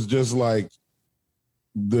man, it was just like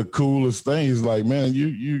the coolest thing. He's like, man,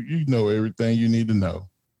 you know everything you need to know.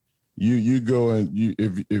 You go, and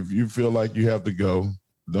if you feel like you have to go,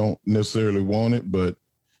 don't necessarily want it, but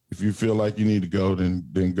if you feel like you need to go,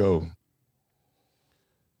 then go.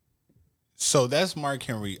 So that's Mark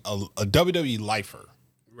Henry, a WWE lifer.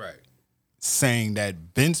 Right. Saying that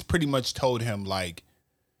Vince pretty much told him, like,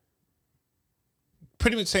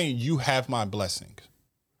 pretty much saying, you have my blessing.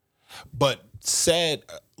 But said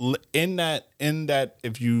in that,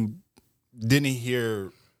 if you didn't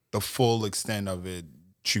hear the full extent of it,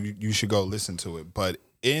 you should go listen to it. But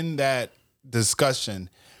in that discussion,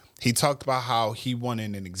 he talked about how he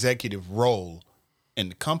wanted an executive role in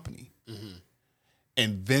the company. Mm-hmm.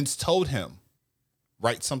 And Vince told him,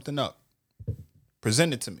 write something up,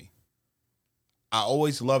 present it to me. I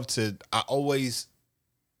always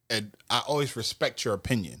respect your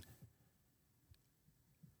opinion.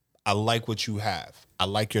 I like what you have. I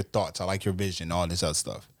like your thoughts. I like your vision, all this other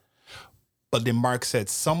stuff. But then Mark said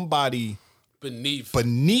somebody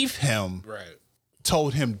beneath him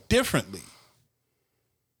told him differently.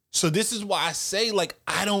 So this is why I say, like,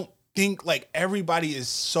 I don't think like everybody is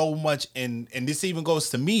so much and this even goes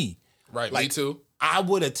to me. Right, like, me too. I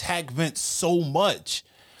would attack Vince so much.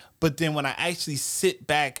 But then when I actually sit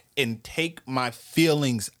back and take my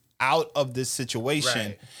feelings out of this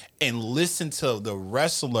situation and listen to the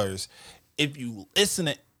wrestlers, if you listen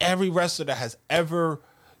to every wrestler that has ever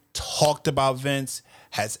talked about Vince,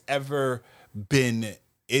 has ever been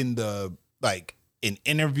in in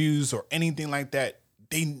interviews or anything like that,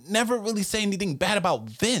 they never really say anything bad about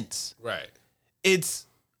Vince. Right. It's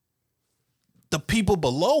the people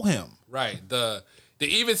below him. Right.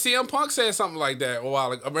 Even CM Punk said something like that a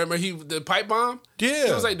while ago. Remember the pipe bomb? Yeah.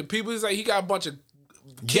 It was like the people, he's like, he got a bunch of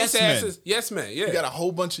yes men. Yes men, yeah. He got a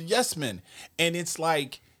whole bunch of yes men. And it's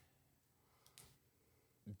like,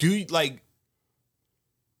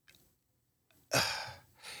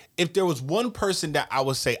 if there was one person that I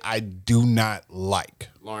would say I do not like,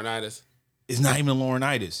 Laurinaitis. It's not even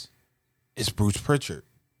Laurinaitis. It's Bruce Pritchard.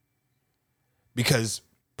 Because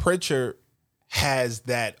Pritchard has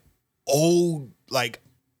that old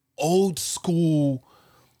school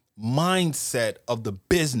mindset of the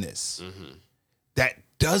business that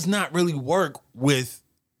does not really work with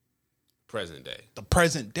the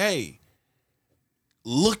present day.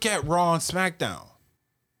 Look at Raw and SmackDown.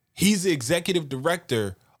 He's the executive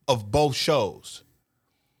director of both shows.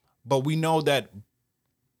 But we know that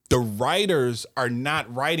the writers are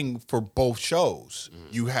not writing for both shows.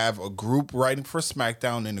 You have a group writing for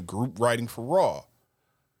SmackDown and a group writing for Raw.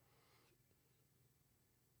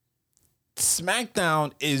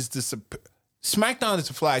 SmackDown is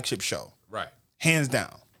the flagship show. Right. Hands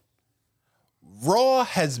down. Raw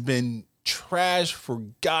has been trash for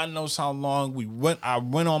God knows how long. I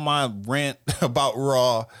went on my rant about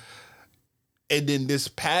Raw. And then this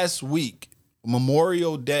past week,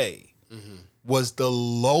 Memorial Day, was the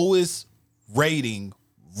lowest rating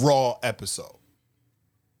Raw episode.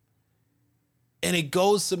 And it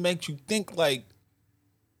goes to make you think, like,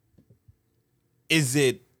 is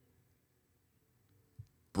it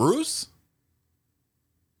Bruce?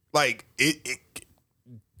 Like,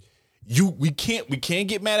 we can't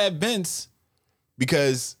get mad at Vince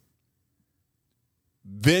because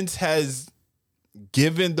Vince has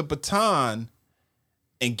given the baton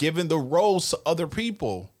and given the roles to other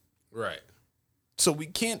people. Right. So we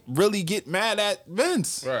can't really get mad at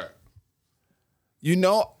Vince. Right. You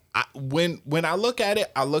know, when I look at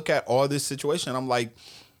it, I look at all this situation. I'm like,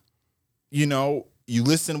 you know, you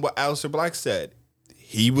listen to what Aleister Black said.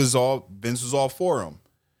 Vince was all for him.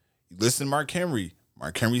 You listen to Mark Henry.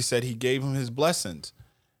 Mark Henry said he gave him his blessings.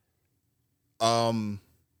 Even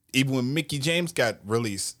when Mickie James got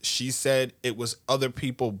released, she said it was other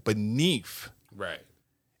people beneath. Right.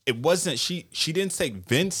 It wasn't, she didn't say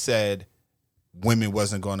Vince said women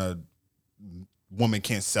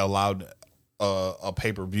can't sell out a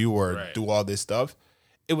pay-per-view or do all this stuff.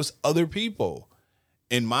 It was other people.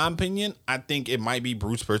 In my opinion, I think it might be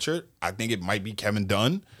Bruce Pritchard. I think it might be Kevin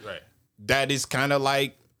Dunn. Right. That is kind of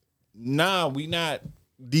like, nah, we not,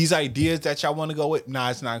 these ideas that y'all want to go with, nah,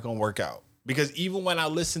 it's not going to work out. Because even when I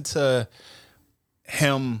listen to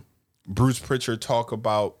him, Bruce Pritchard, talk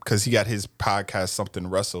about, because he got his podcast, Something to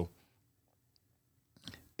Wrestle,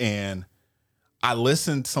 and I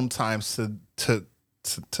listen sometimes to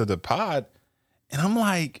the pod, and I'm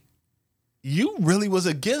like, you really was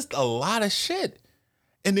against a lot of shit.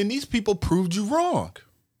 And then these people proved you wrong.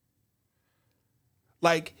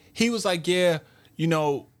 Like, he was like, yeah, you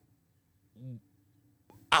know,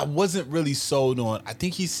 I wasn't really sold on, I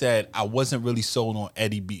think he said, I wasn't really sold on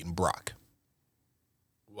Eddie beating Brock.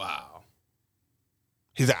 Wow.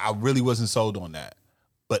 He's like, I really wasn't sold on that.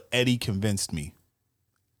 But Eddie convinced me.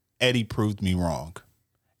 Eddie proved me wrong.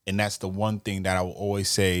 And that's the one thing that I will always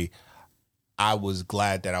say I was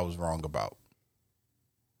glad that I was wrong about.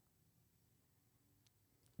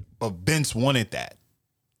 But Vince wanted that.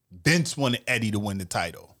 Vince wanted Eddie to win the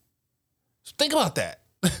title. So think about that.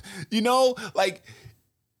 You know, like,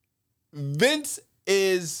 Vince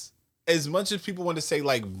is, as much as people want to say,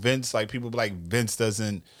 like, Vince, like, people be like, Vince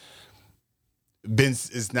doesn't, Vince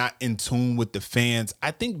is not in tune with the fans.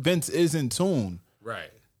 I think Vince is in tune. Right.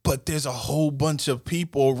 But there's a whole bunch of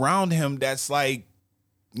people around him that's like,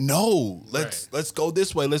 no, let's go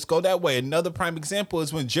this way, let's go that way. Another prime example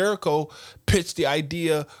is when Jericho pitched the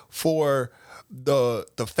idea for the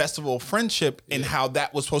Festival of Friendship and how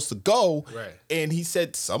that was supposed to go. Right. And he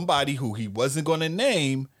said somebody who he wasn't going to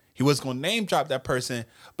name, he was going to name drop that person,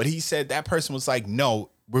 but he said that person was like, no,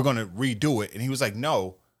 we're going to redo it. And he was like,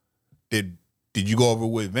 no, did you go over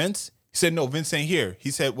with Vince? He said, no, Vince ain't here.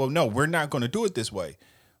 He said, well, no, we're not going to do it this way.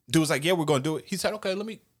 Dude was like, yeah, we're going to do it. He said, okay, let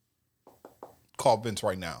me call Vince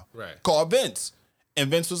right now. Right. Call Vince. And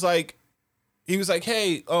Vince was like, he was like,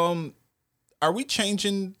 hey, are we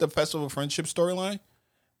changing the Festival of Friendship storyline?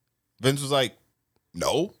 Vince was like,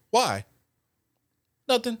 no. Why?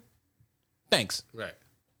 Nothing. Thanks. Right.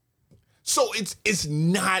 So it's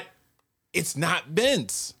not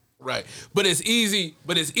Vince. Right, but it's easy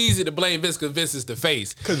to blame Vince because Vince is the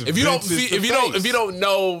face. Because if you don't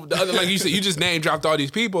know the other, like you said, you just name dropped all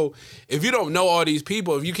these people. If you don't know all these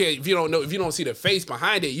people, if you don't see the face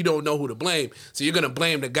behind it, you don't know who to blame. So you're gonna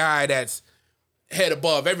blame the guy that's head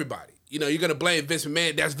above everybody. You know, you're gonna blame Vince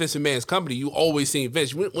McMahon. That's Vince McMahon's company. You always seen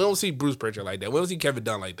Vince. We don't see Bruce Pritchard like that. We don't see Kevin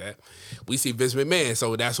Dunn like that. We see Vince McMahon.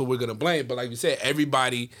 So that's what we're gonna blame. But like you said,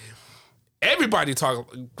 everybody talk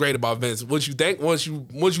great about Vince. Once you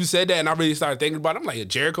said that, and I really started thinking about it, I'm like,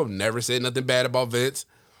 Jericho never said nothing bad about Vince.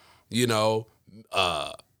 You know,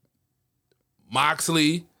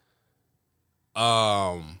 Moxley,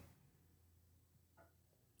 a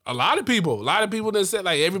lot of people that said,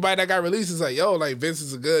 like, everybody that got released is like, yo, like, Vince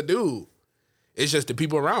is a good dude. It's just the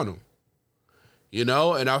people around him. You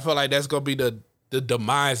know, and I feel like that's gonna be the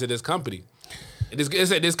demise of this company.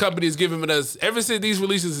 This company is giving us, ever since these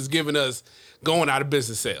releases is giving us going out of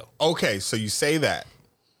business sale. Okay, so you say that.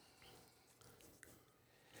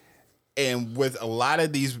 And with a lot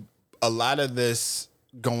of this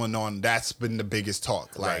going on, that's been the biggest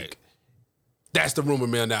talk. Like, Right. That's the rumor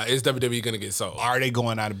mill now. Is WWE going to get sold? are they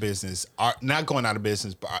going out of business? Are not going out of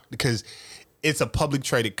business, but because it's a public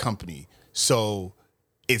traded company. So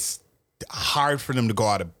it's hard for them to go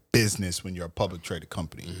out of business when you're a public traded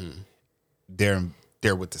company. Mm-hmm.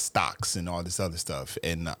 They're with the stocks and all this other stuff.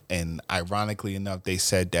 And ironically enough, they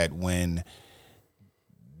said that when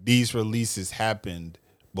these releases happened,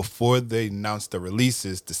 before they announced the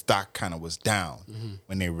releases, the stock kind of was down. Mm-hmm.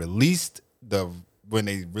 When they released the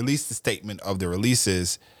statement of the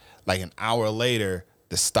releases, like an hour later,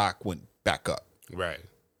 the stock went back up. Right.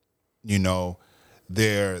 You know,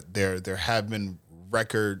 there have been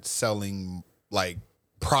record selling like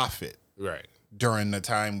profit. Right. During the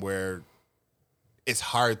time where it's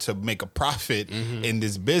hard to make a profit in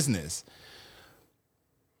this business.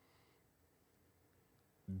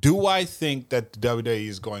 Do I think that the WWE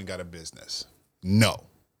is going out of business? No.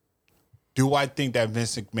 Do I think that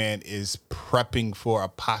Vince McMahon is prepping for a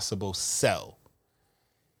possible sell?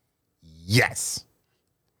 Yes.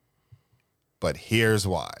 But here's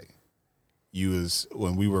why.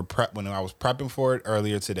 When I was prepping for it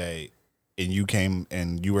earlier today, and you came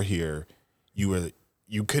and you were here,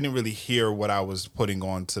 you couldn't really hear what I was putting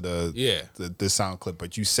on to the sound clip,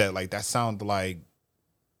 but you said like that sounded like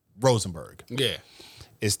Rosenberg. Yeah.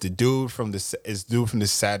 It's the dude from the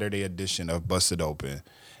Saturday edition of Busted Open,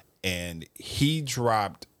 and he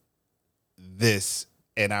dropped this,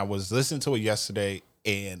 and I was listening to it yesterday,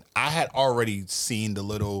 and I had already seen the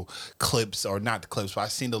little clips, or not the clips, but I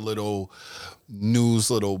seen the little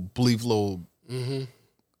news, little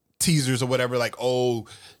teasers or whatever, like, oh,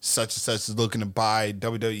 such and such is looking to buy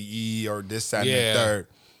WWE or this, that, and the third.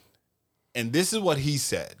 And this is what he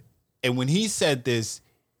said. And when he said this,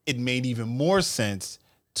 it made even more sense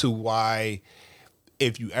to why,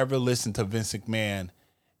 if you ever listen to Vince McMahon,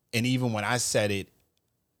 and even when I said it,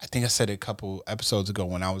 I think I said it a couple episodes ago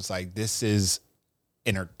when I was like, this is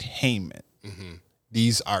entertainment. Mm-hmm.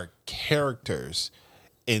 These are characters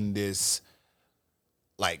in this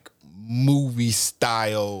like movie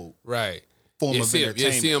style form of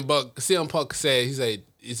entertainment. CM Punk said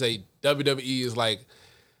he said WWE is like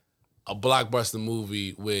a blockbuster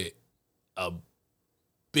movie with a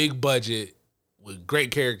big budget with great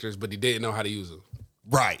characters, but he didn't know how to use them.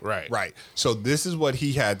 Right. So this is what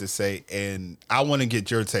he had to say, and I want to get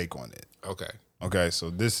your take on it. Okay. So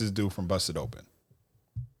this is dude from Busted Open.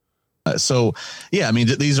 So, yeah, I mean,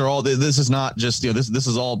 these are all, this is not just, this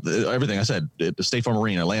is all, everything I said, State Farm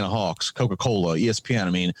Arena, Atlanta Hawks, Coca-Cola, ESPN. I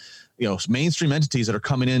mean, mainstream entities that are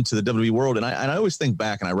coming into the WWE world. And I always think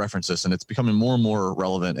back and I reference this, and it's becoming more and more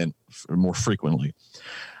relevant and more frequently.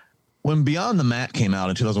 When Beyond the Mat came out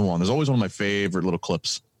in 2001, there's always one of my favorite little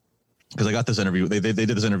clips because I got this interview. They did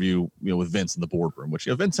this interview, with Vince in the boardroom, which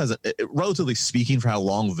Vince hasn't, relatively speaking, for how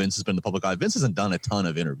long Vince has been in the public eye. Vince hasn't done a ton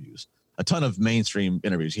of interviews, a ton of mainstream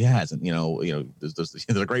interviews. He hasn't. There's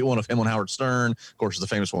a great one of him on Howard Stern. Of course, there's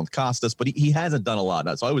the famous one with Costas, but he hasn't done a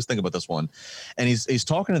lot. So I always think about this one, and he's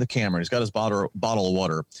talking to the camera. He's got his bottle of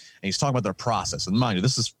water, and he's talking about their process. And mind you,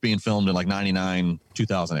 this is being filmed in like 99,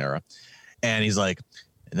 2000 era, and he's like,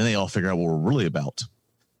 and then they all figure out what we're really about.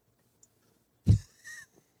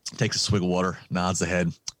 Takes a swig of water, nods the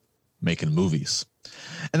head, making movies.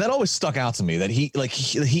 And that always stuck out to me, that he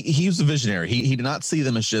was a visionary. He did not see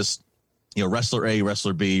them as just, wrestler A,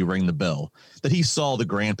 wrestler B, ring the bell. That he saw the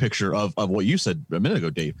grand picture of what you said a minute ago,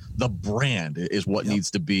 Dave. The brand is what needs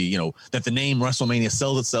to be, that the name WrestleMania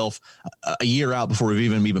sells itself a year out before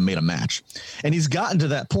we've even made a match. And he's gotten to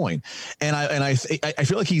that point. And I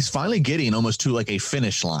feel like he's finally getting almost to like a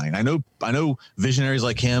finish line. I know visionaries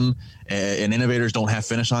like him and innovators don't have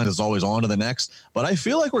finish lines. It's always on to the next. But I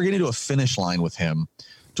feel like we're getting to a finish line with him,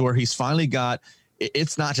 to where he's finally got,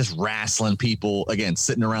 it's not just wrestling people again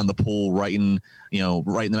sitting around the pool writing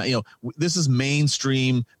them. This is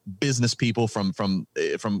mainstream business people from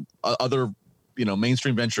other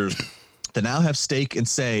mainstream ventures that now have stake and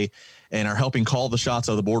say and are helping call the shots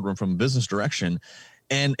out of the boardroom from business direction.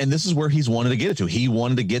 And this is where he's wanted to get it to. He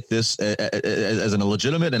wanted to get this as a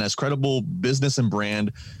legitimate and as credible business and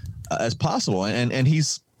brand as possible. And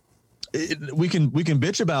he's. We can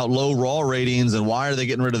bitch about low Raw ratings and why are they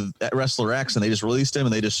getting rid of wrestler X, and they just released him,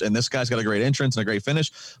 and this guy's got a great entrance and a great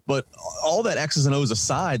finish. But all that X's and O's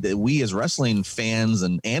aside, that we as wrestling fans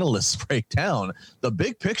and analysts break down, the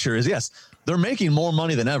big picture is, yes, they're making more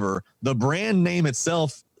money than ever. The brand name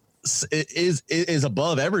itself is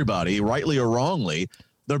above everybody, rightly or wrongly.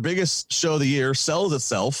 Their biggest show of the year sells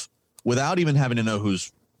itself without even having to know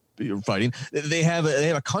who's fighting. They have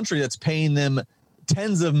a country that's paying them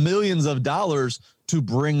tens of millions of dollars to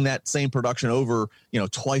bring that same production over,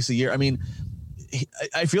 twice a year. I mean,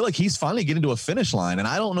 I feel like he's finally getting to a finish line, and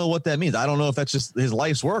I don't know what that means. I don't know if that's just his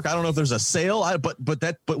life's work. I don't know if there's a sale. I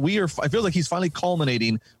feel like he's finally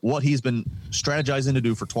culminating what he's been strategizing to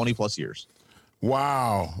do for 20 plus years.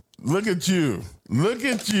 Wow. Look at you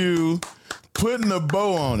putting a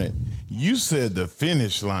bow on it. You said the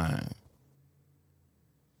finish line.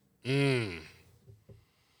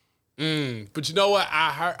 But you know what?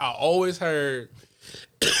 I always heard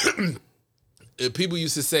people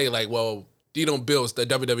used to say, like, well, the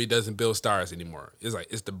WWE doesn't build stars anymore. It's like,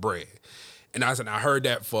 it's the brand. And I heard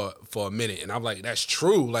that for a minute, and I'm like, that's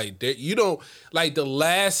true. Like, you don't, like, the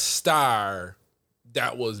last star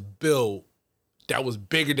that was built that was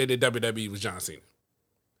bigger than the WWE was John Cena.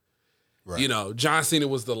 Right. John Cena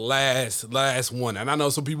was the last one. And I know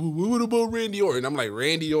some people, what about Randy Orton? I'm like,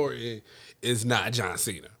 Randy Orton is not John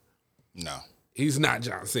Cena. No. He's not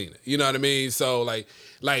John Cena. You know what I mean? So, like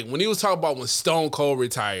when he was talking about when Stone Cold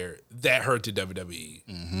retired, that hurt the WWE.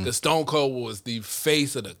 Because Stone Cold was the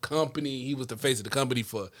face of the company. He was the face of the company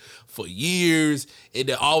for years. And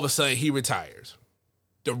then all of a sudden, he retires.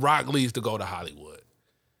 The Rock leaves to go to Hollywood.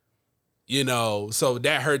 So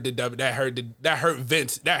that hurt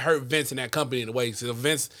Vince. That hurt Vince and that company in a way. So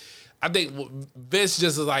I think Vince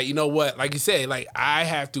just was like, you know what? Like you said, like, I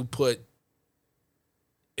have to put.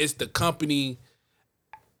 It's the company,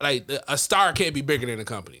 like, a star can't be bigger than a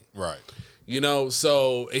company. Right.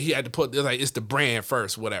 So he had to put, like, it's the brand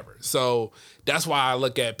first, whatever. So that's why I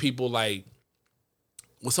look at people like,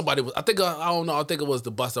 when somebody was, I think it was the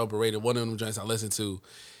Bus Operator, one of them joints I listened to,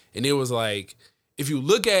 and it was like, if you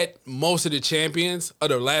look at most of the champions, or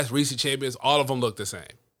the last recent champions, all of them look the same.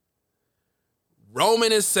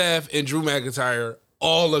 Roman and Seth and Drew McIntyre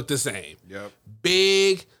all look the same. Yep.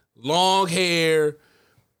 Big, long hair,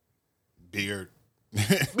 beard.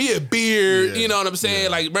 Be a beard, Yeah. you know what I'm saying? Yeah.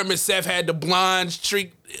 Like, remember Seth had the blonde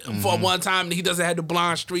streak for one time, and he doesn't have the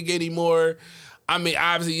blonde streak anymore. I mean,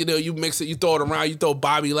 obviously, you mix it, you throw it around, you throw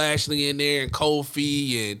Bobby Lashley in there and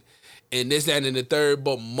Kofi and this, that, and the third.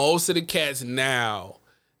 But most of the cats now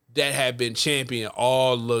that have been champion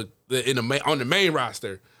all look on the main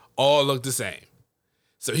roster, all look the same.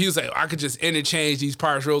 So he was like, I could just interchange these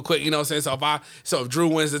parts real quick, you know what I'm saying? So if Drew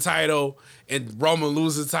wins the title and Roman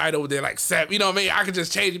loses the title, they're like, you know what I mean? I could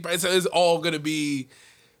just change it. So it's all going to be,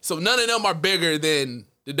 so none of them are bigger than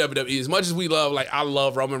the WWE. As much as we love, like, I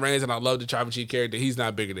love Roman Reigns and I love the Tribal Chief character, he's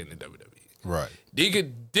not bigger than the WWE. Right. They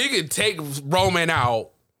could take Roman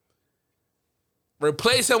out,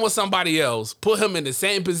 replace him with somebody else, put him in the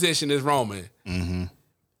same position as Roman, and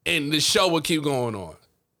the show would keep going on.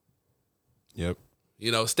 Yep.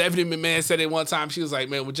 Stephanie McMahon said it one time. She was like,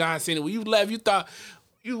 man, with John Cena, when you left, you thought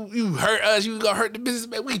you hurt us. You were going to hurt the business.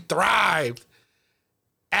 Man, we thrived.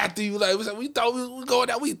 After you we thought we were going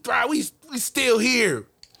down, we thrive, we still here.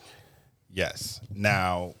 Yes.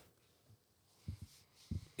 Now,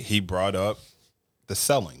 he brought up the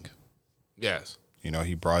selling. Yes. You know,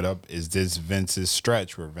 he brought up, is this Vince's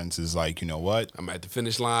stretch where Vince is like, you know what? I'm at the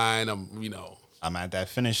finish line. I'm at that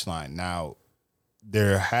finish line. Now,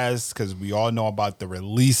 because we all know about the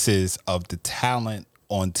releases of the talent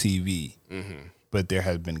on TV, but there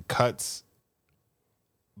have been cuts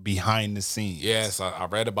behind the scenes. Yes, I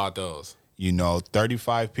read about those. You know,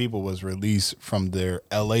 35 people was released from their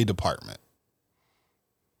LA department.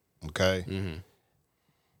 Okay?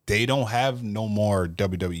 They don't have no more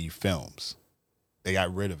WWE films. They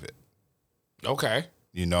got rid of it. Okay.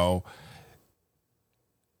 You know,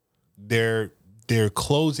 they're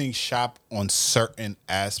closing shop on certain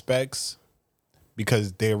aspects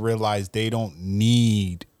because they realize they don't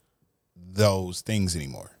need those things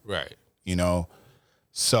anymore. Right. You know,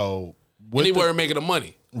 so anywhere making the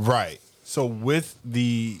money. Right. So with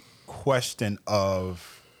the question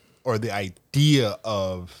of, or the idea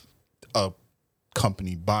of a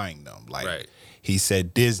company buying them, like he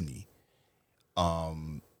said Disney,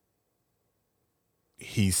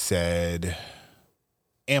 he said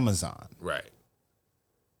Amazon, right?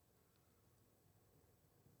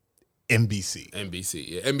 NBC.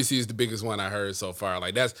 Yeah, NBC is the biggest one I heard so far.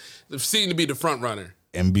 Like that's seemed to be the front runner.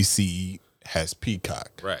 NBC has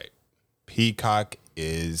Peacock. Right. Peacock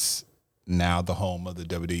is now the home of the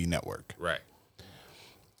WWE Network. Right.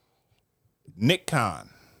 Nick Khan,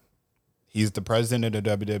 he's the president of the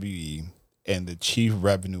WWE and the chief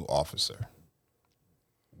revenue officer.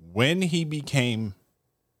 When he became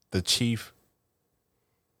the chief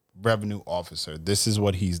revenue officer, this is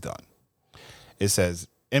what he's done. It says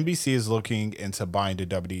NBC is looking into buying the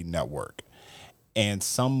WWE Network, and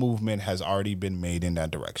some movement has already been made in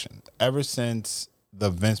that direction. Ever since the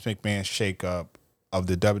Vince McMahon shakeup of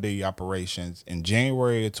the WWE operations in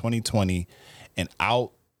January of 2020 and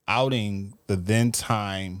outing the then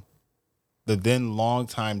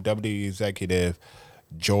longtime WWE executive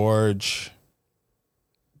George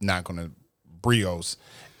Brios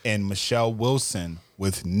and Michelle Wilson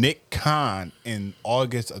with Nick Khan in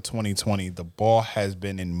August of 2020, the ball has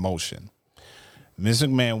been in motion. Ms.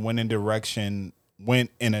 McMahon went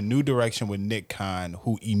in a new direction with Nick Khan,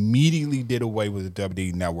 who immediately did away with the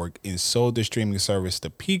WWE Network and sold the streaming service to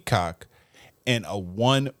Peacock in a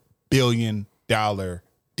 $1 billion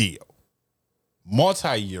deal,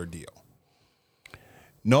 multi-year deal.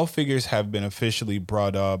 No figures have been officially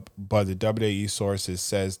brought up, but the WWE sources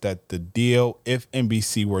says that the deal, if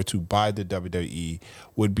NBC were to buy the WWE,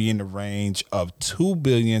 would be in the range of $2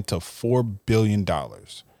 billion to $4 billion.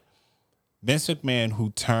 Vince McMahon,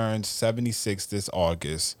 who turned 76 this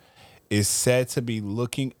August, is said to be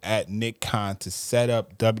looking at Nick Khan to set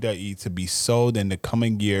up WWE to be sold in the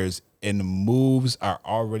coming years, and the moves are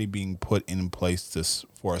already being put in place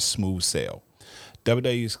for a smooth sale.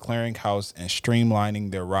 WWE's clearinghouse and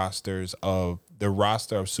streamlining their roster of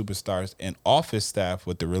superstars and office staff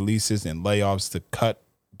with the releases and layoffs to cut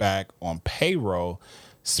back on payroll,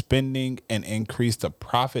 spending, and increase the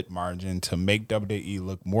profit margin to make WWE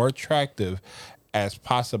look more attractive as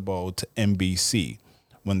possible to NBC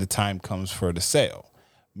when the time comes for the sale.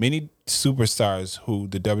 Many superstars who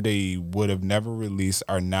the WWE would have never released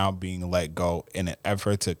are now being let go in an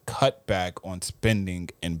effort to cut back on spending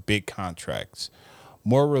and big contracts.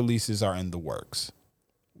 More releases are in the works.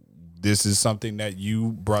 This is something that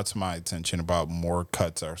you brought to my attention about more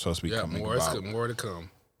cuts are supposed to be coming about. More to come.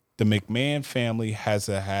 The McMahon family has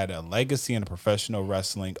had a legacy in professional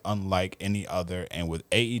wrestling unlike any other, and with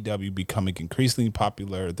AEW becoming increasingly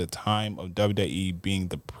popular, the time of WWE being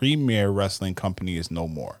the premier wrestling company is no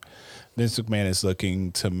more. Vince McMahon is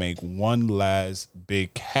looking to make one last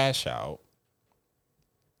big cash out.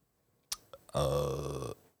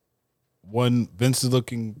 Vince is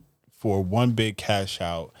looking for one big cash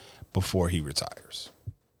out before he retires.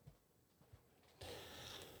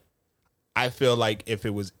 I feel like if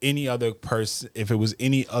it was any other person, if it was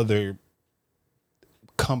any other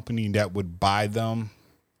company that would buy them,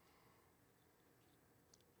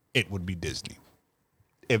 it would be Disney.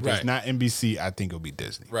 If it's not NBC, I think it'll be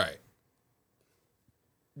Disney. Right.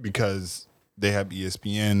 Because they have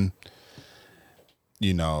ESPN.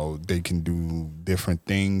 You know, they can do different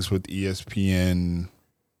things with ESPN.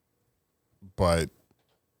 But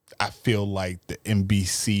I feel like the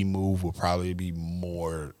NBC move will probably be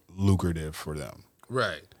more lucrative for them.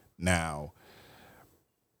 Right. Now,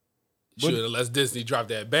 should have let Disney drop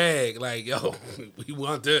that bag. Like, yo, we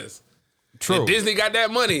want this. True. And Disney got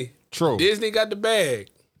that money. True. Disney got the bag.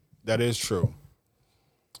 That is true.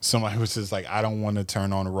 Somebody was just like, I don't want to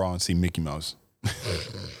turn on the Raw and see Mickey Mouse.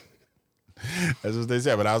 That's what they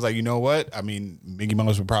said. But I was like, you know what? I mean, Mickey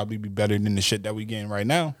Mouse would probably be better than the shit that we getting right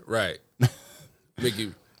now. Right.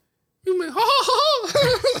 Mickey, you mean, ha ha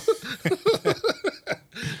ha.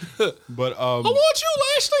 But I want you,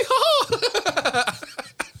 Lashley. Ha ha.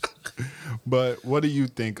 But what do you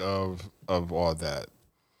think of all that?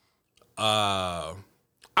 I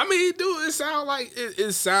mean, dude,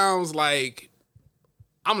 it sounds like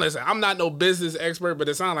I'm not no business expert, but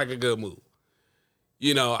it sounds like a good move.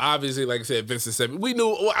 You know, obviously, like I said, Vince is 7. We knew.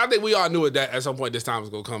 Well, I think we all knew that at some point this time was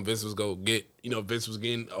gonna come. Vince was gonna get. You know, Vince was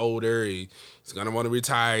getting older. He's gonna want to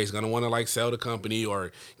retire. He's gonna want to like sell the company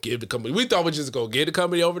or give the company. We thought we'd just go get the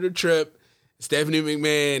company over the trip. Stephanie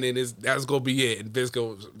McMahon, and that's gonna be it. And Vince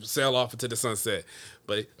go sell off into the sunset.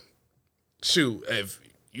 But shoot, if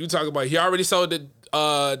you talk about, he already sold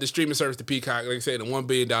the streaming service to Peacock, like I said, a $1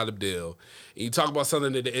 billion deal. And you talk about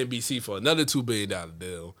selling to the NBC for another $2 billion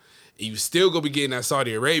deal. And you still gonna be getting that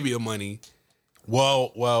Saudi Arabia money.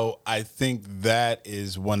 Well, I think that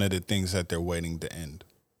is one of the things that they're waiting to end.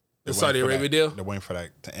 The Saudi Arabia deal? They're waiting for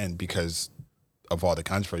that to end because of all the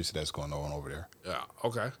controversy that's going on over there. Yeah,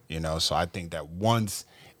 okay. You know, so I think that once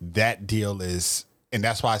that deal is, and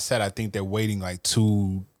that's why I said I think they're waiting like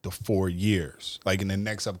 2 to 4 years, like in the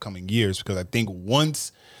next upcoming years, because I think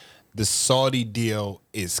once the Saudi deal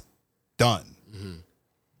is done,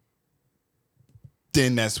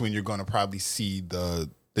 then that's when you're going to probably see the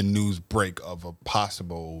news break of a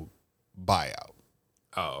possible buyout.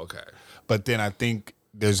 Oh, okay. But then I think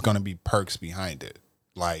there's going to be perks behind it.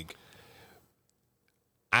 Like,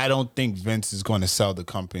 I don't think Vince is going to sell the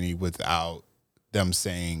company without them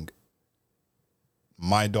saying,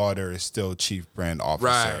 my daughter is still chief brand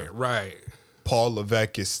officer. Right. Paul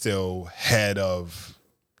Levesque is still head of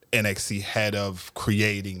NXT, head of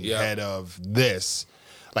creating, head of this.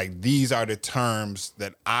 Like, these are the terms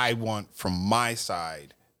that I want from my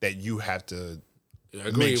side that you have to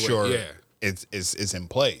make sure it's in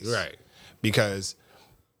place. Right. Because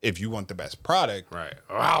if you want the best product, right,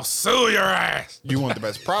 or I'll sue your ass. You want the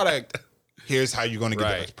best product, here's how you're going to get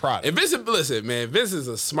the best product. And Vince, listen, man, Vince is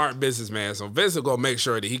a smart businessman, so Vince will go make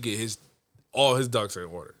sure that he get all his ducks in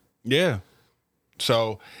order. Yeah.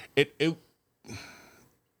 So it's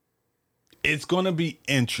going to be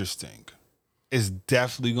interesting. It's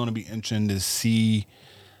definitely going to be interesting to see.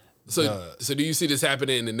 So do you see this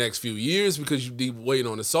happening in the next few years because you be waiting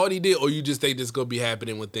on the Saudi deal, or you just think this is going to be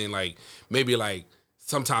happening within like maybe like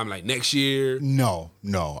sometime like next year? No,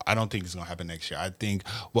 I don't think it's going to happen next year. I think,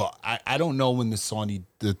 well, I don't know when the Saudi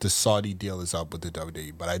deal is up with the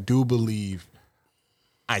WWE, but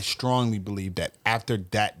I strongly believe that after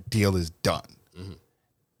that deal is done,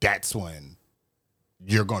 that's when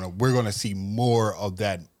we're going to see more of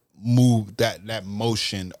that move, that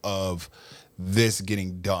motion of this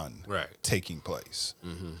getting done, taking place.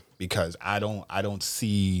 Because I don't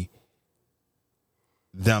see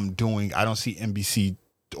them doing, I don't see NBC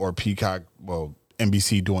or Peacock, well,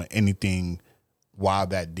 NBC doing anything while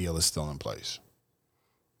that deal is still in place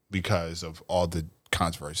because of all the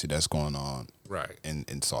controversy that's going on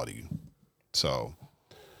in Saudi. So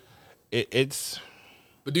it's.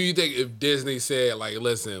 But do you think if Disney said like,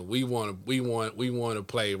 listen, we want to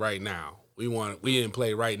play right now, we in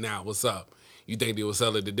play right now, what's up? You think they will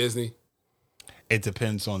sell it to Disney? It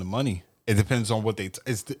depends on the money. It depends on what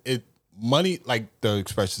money, like the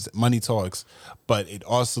expression, money talks, but it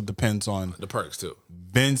also depends on the perks too.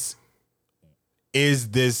 Vince, is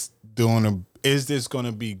this going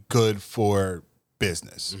to be good for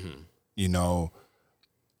business? You know,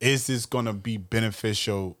 is this going to be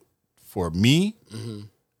beneficial for me?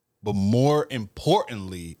 But more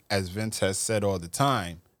importantly, as Vince has said all the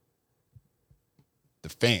time, the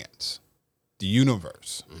fans, the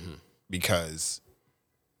universe, because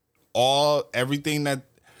everything that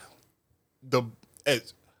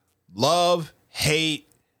love, hate,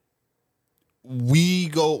 we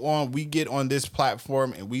get on this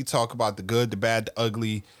platform and we talk about the good, the bad, the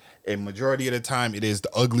ugly, and majority of the time it is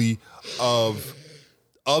the ugly of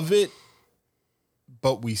it,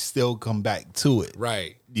 but we still come back to it.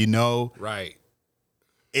 Right. You know? Right.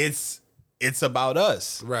 It's about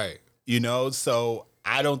us. Right. You know, so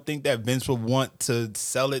I don't think that Vince would want to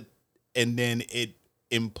sell it and then it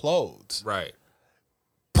implodes. Right.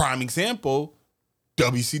 Prime example,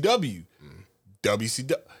 WCW.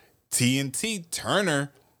 WCW. TNT,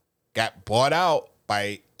 Turner got bought out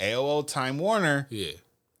by AOL Time Warner. Yeah.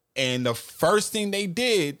 And the first thing they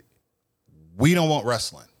did, we don't want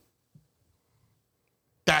wrestling.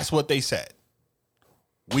 That's what they said.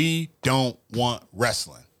 We don't want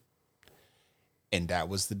wrestling. And that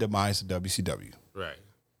was the demise of WCW. Right.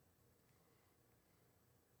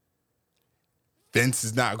 Vince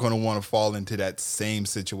is not going to want to fall into that same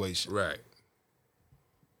situation. Right.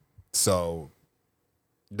 So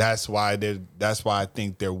that's why I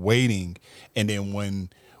think they're waiting. And then when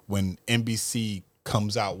NBC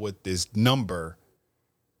comes out with this number,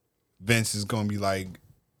 Vince is going to be like,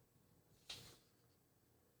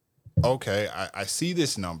 okay, I see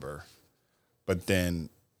this number, but then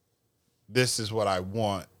this is what I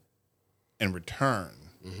want in return.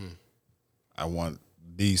 Mm-hmm. I want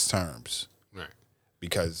these terms. Right.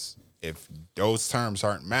 Because if those terms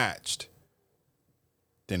aren't matched,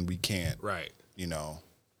 then we can't. Right. You know.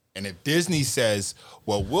 And if Disney says,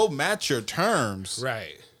 well, we'll match your terms.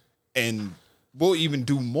 Right. And we'll even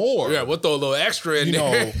do more. Yeah, we'll throw a little extra in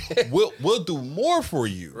there. we'll do more for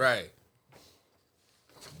you. Right.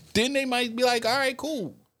 Then they might be like, all right,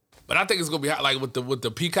 cool. But I think it's gonna be hot, like with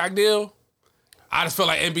the Peacock deal. I just feel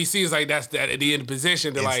like NBC is like that's that at the end of the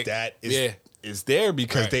position. They're It's there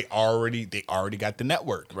because Right. they already got the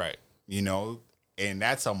network. Right. You know, and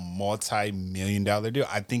that's a multi-million-dollar deal.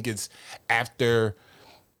 I think it's after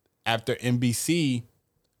NBC,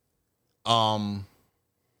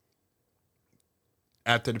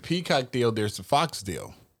 after the Peacock deal, there's the Fox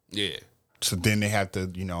deal. Yeah. So then they have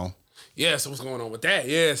to, you know. Yeah, so what's going on with that?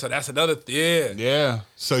 Yeah, so that's another Yeah.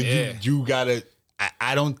 So Yeah. you gotta.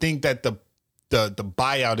 I don't think that the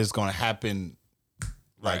buyout is going to happen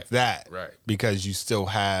like Right. that, Right. Because you still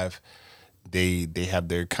have they have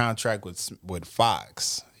their contract with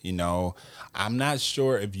Fox. You know, I'm not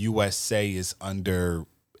sure if USA is under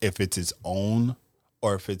if it's its own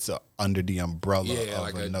or if it's under the umbrella Yeah, of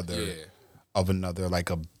like another like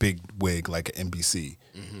a big wig like an NBC.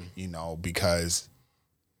 Mm-hmm. You know, because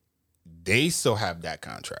they still have that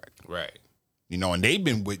contract. Right. You know, and they've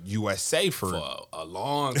been with USA for A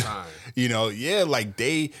long time. you know, yeah, like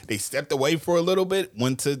they stepped away for a little bit,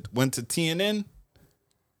 went to TNN,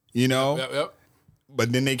 you know, Yep.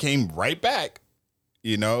 but then they came right back,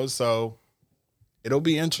 you know, so it'll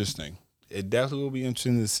be interesting. It definitely will be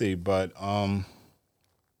interesting to see, but I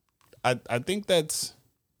think that's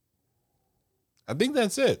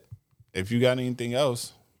it. If you got anything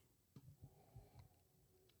else,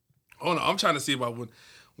 Hold on, I'm trying to see about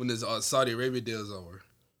when this Saudi Arabia deal is over.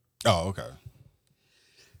 oh okay,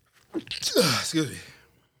 Excuse me.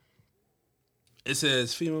 It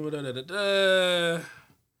says female.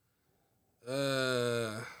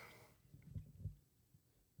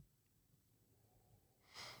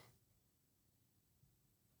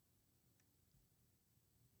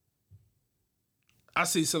 I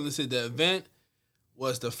see something that said the event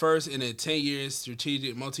was the first in a 10-year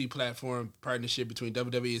strategic multi-platform partnership between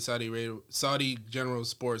WWE and Saudi General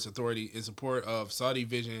Sports Authority in support of Saudi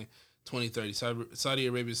Vision 2030, Saudi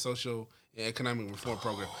Arabia's social and economic reform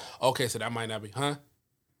program. Okay, so that might not be, huh?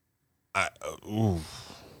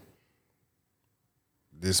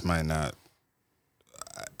 This might not.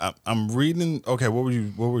 I'm reading. Okay, what were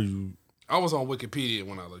you? I was on Wikipedia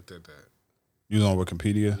when I looked at that. You was on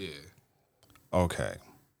Wikipedia? Yeah. Okay.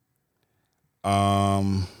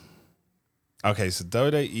 Okay, so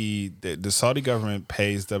WWE, the Saudi government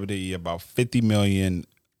pays WWE about $50 million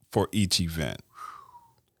for each event.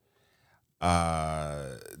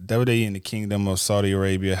 WWE and the Kingdom of Saudi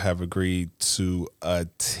Arabia have agreed to a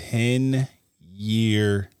 10-year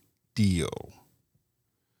deal.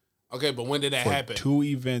 Okay, but when did that for happen? 2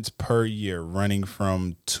 events per year, running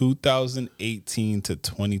from 2018 to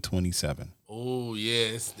 2027. Oh,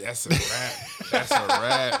 yes, that's a wrap. That's a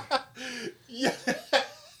wrap. Yeah.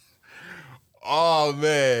 Oh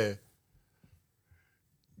man,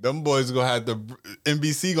 them boys gonna have to.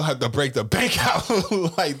 NBC gonna have to break the bank out.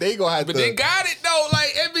 Like they gonna have But to. they got it though. Like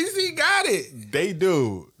NBC got it. They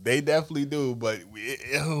do. They definitely do. But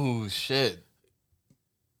oh shit.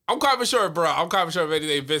 I'm quite for sure, bro. I'm quite for sure if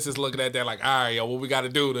anything Vince is looking at that like, all right, yo, what we got to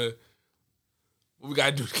do to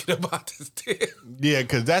get about this deal? Yeah,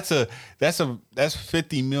 because that's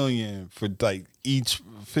 $50 million for like each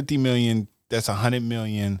 $50 million. That's $100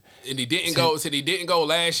 million. And he didn't go. Said he didn't go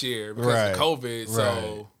last year because of COVID. So,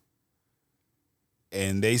 right.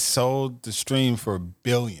 And they sold the stream for $1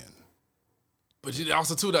 billion. But you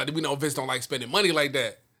also too, though, we know Vince don't like spending money like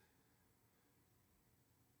that.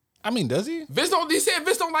 I mean, does he? He said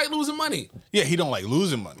Vince don't like losing money. Yeah, he don't like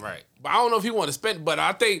losing money. Right. But I don't know if he want to spend. But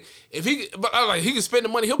I think if he can spend the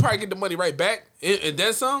money, he'll probably get the money right back and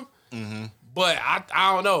then some. Mm-hmm. But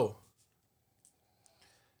I don't know.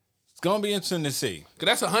 It's gonna be interesting to see. Cause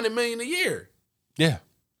that's $100 million a year. Yeah.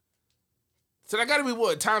 So that got to be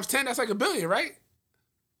what times 10? That's like $1 billion, right?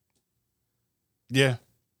 Yeah.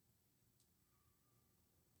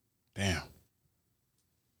 Damn.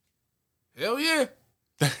 Hell yeah.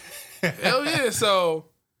 Hell yeah. So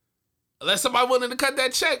Unless somebody willing to cut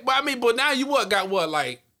that check. But I mean, but now you got what,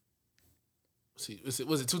 like, see,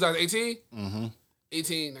 was it 2018? Mm-hmm.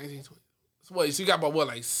 18, 19, 20. So what, so you got about what,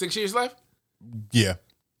 like 6 years left? Yeah.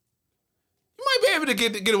 You might be able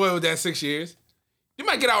to get away with that 6 years. You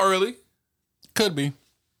might get out early. Could be.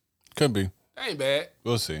 That ain't bad.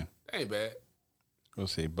 We'll see. That ain't bad. We'll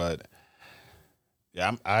see. But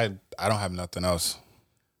yeah, I don't have nothing else.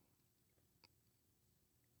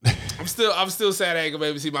 I'm still sad I ain't gonna be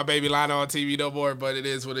able to see my baby Lana on TV no more, but it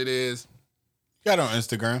is what it is. You got it on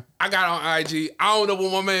Instagram. I got it on IG. I don't know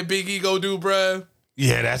what my man Big E go do, bruh.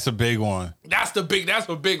 Yeah, that's a big one. That's a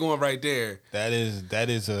big one right there. That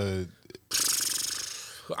is a.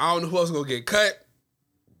 I don't know who else gonna get cut.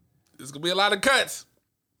 There's gonna be a lot of cuts.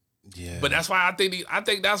 Yeah. But that's why I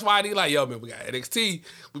think that's why they like, yo, man, we got NXT.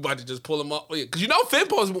 We about to just pull him up. Because you know Finn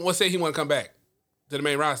Post will say he want to come back to the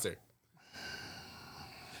main roster.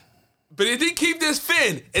 But if they keep this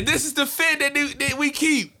Finn, and this is the Finn that we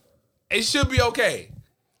keep, it should be okay.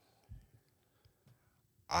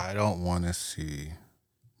 I don't want to see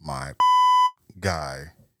my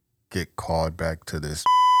guy get called back to this.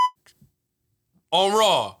 On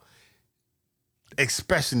Raw.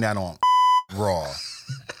 Especially not on Raw.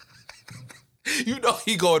 You know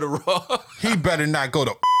he go to Raw. He better not go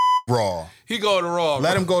to Raw. He go to Raw.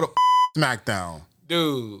 Let him go to SmackDown.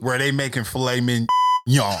 Dude. Where they making filet mignon.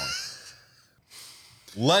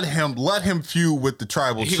 Let him feud with the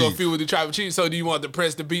tribal chief. He gonna feud with the tribal chief. So do you want the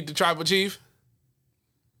Prince to beat the tribal chief?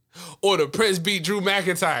 Or the Prince beat Drew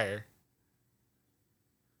McIntyre?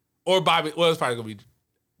 Or Bobby? Well, it's probably gonna be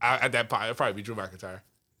at that point. It'll probably be Drew McIntyre.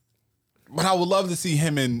 But I would love to see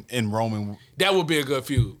him in Roman. That would be a good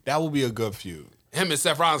feud. That would be a good feud. Him and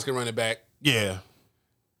Seth Rollins can run it back. Yeah.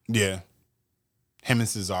 Yeah. Him and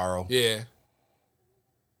Cesaro. Yeah.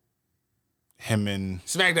 Him and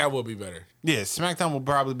SmackDown will be better. Yeah, SmackDown will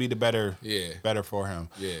probably be the better for him.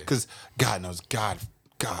 Yeah. Because God knows, God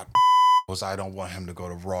knows I don't want him to go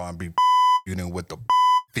to Raw and be with the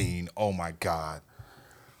Fiend. Oh my God.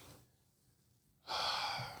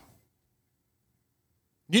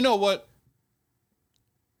 You know what?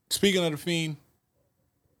 Speaking of the Fiend,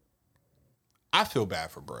 I feel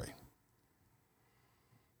bad for Bray.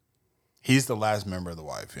 He's the last member of the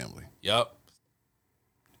Wyatt family. Yup.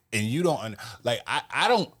 And you don't like. I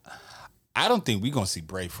don't think we're gonna see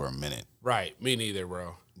Bray for a minute. Right. Me neither,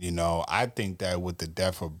 bro. You know, I think that with the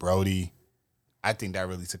death of Brody, I think that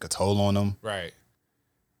really took a toll on him. Right.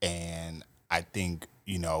 And I think,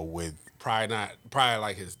 you know, with probably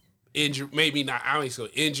like his injury, maybe not. I don't think so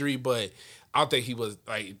injury, but I don't think he was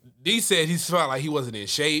like. He said he felt like he wasn't in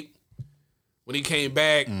shape when he came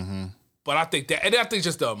back. Mm-hmm. But I think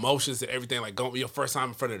just the emotions and everything, like going your first time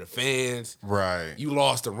in front of the fans. Right. You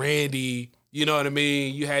lost to Randy. You know what I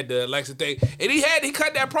mean? You had the Alexa thing. And he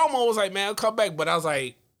cut that promo. I was like, man, I'll come back. But I was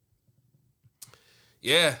like,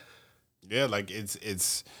 yeah. Yeah, like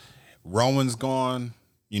it's Roman's gone.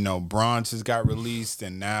 You know, Braun just got released,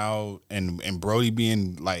 and now and Brody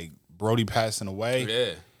Brody passing away.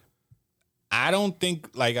 Yeah. I don't think,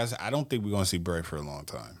 like I said, I don't think we're gonna see Bray for a long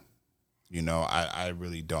time. You know, I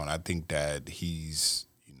really don't. I think that he's,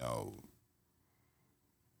 you know,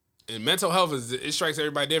 and mental health it strikes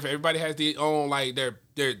everybody different. Everybody has their own like their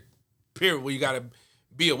period where you gotta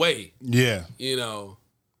be away. Yeah. You know.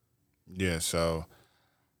 Yeah, so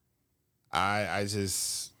I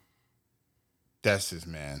just that's just,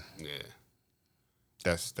 man. Yeah.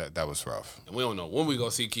 That was rough. And we don't know when we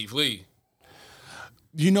gonna see Keith Lee.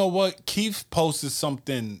 You know what? Keith posted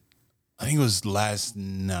something, I think it was last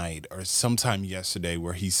night or sometime yesterday,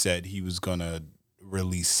 where he said he was gonna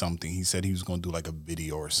release something. He said he was gonna do like a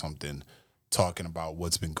video or something talking about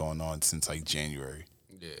what's been going on since like January.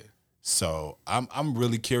 Yeah. So I'm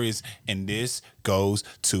really curious, and this goes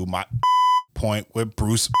to my point with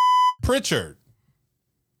Bruce Pritchard.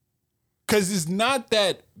 Because it's not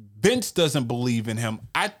that Vince doesn't believe in him.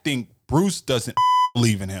 I think Bruce doesn't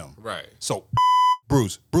believe in him. Right. So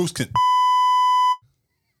Bruce can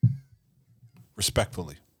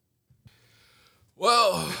respectfully.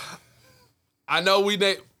 Well, I know we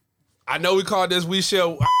called this We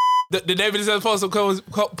Shall. The name of this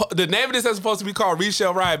is supposed to be called We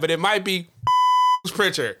Shall Ride, but it might be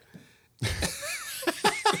Pritchard.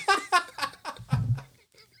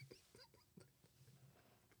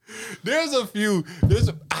 There's a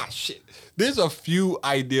few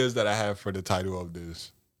ideas that I have for the title of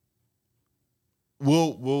this.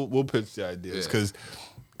 We'll pitch the ideas because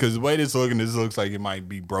the way this looks like it might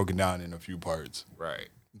be broken down in a few parts. Right.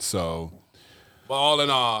 So, but all in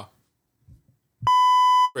all,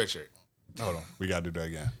 Pritchard. Hold on, we gotta do that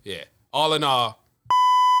again. Yeah. All in all,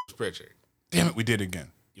 Pritchard. Damn it, we did it again.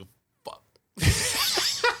 You fuck.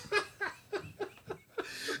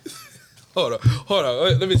 Hold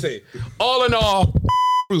on. Let me say. All in all,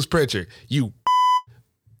 Bruce Pritchard, you,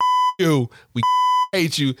 we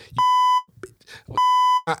hate you.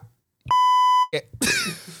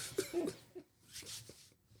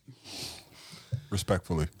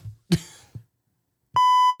 Respectfully.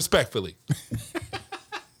 Respectfully.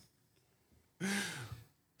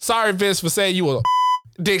 Sorry, Vince, for saying you a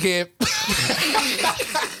dickhead.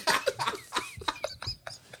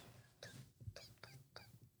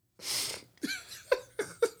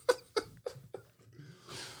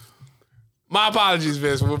 My apologies,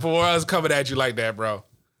 Vince, for us coming at you like that, bro.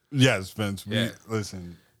 Yes, Vince. Yeah.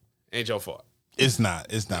 Listen, Ain't your fault. it's not.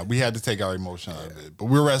 We had to take our emotion out of it. But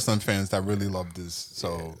we're wrestling fans that really love this.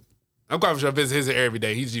 So, I'm quite sure Vince hits it every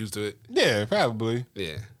day. He's used to it. yeah, probably.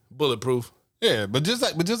 Yeah. Bulletproof. Yeah, but just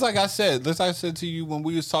like I said, to you when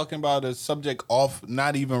we was talking about a subject off,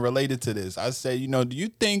 not even related to this, I said, do you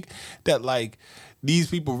think that like these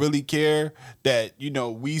people really care that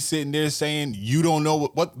we sitting there saying you don't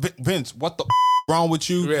know what Vince, what the wrong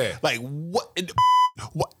with you? Yeah. Like what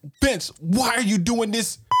Vince? Why are you doing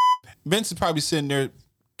this? Vince is probably sitting there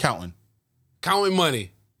counting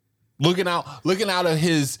money. looking out of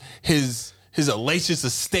his hellacious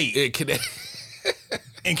estate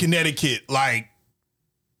in Connecticut, like.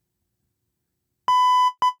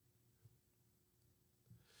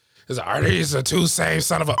 It's like, are these the two same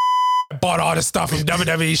son of a bought all this stuff from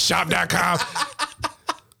WWEshop.com?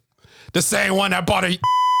 The same one that bought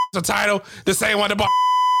the title, the same one that bought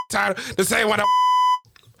the title, the same one that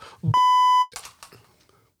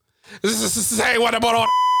this is the same one that bought all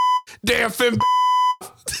the damn Finn.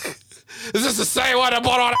 Is this the same one that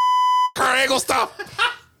bought all the Kurt Angle stuff?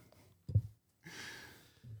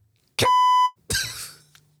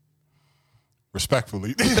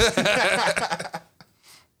 Respectfully.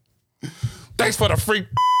 Thanks for the free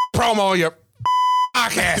promo on your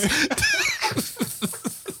podcast.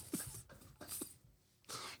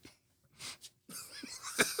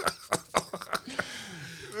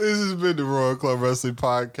 This has been the Royal Club Wrestling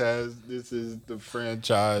Podcast. This is the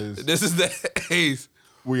franchise. This is the Ace.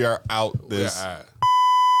 We are out this. We are out.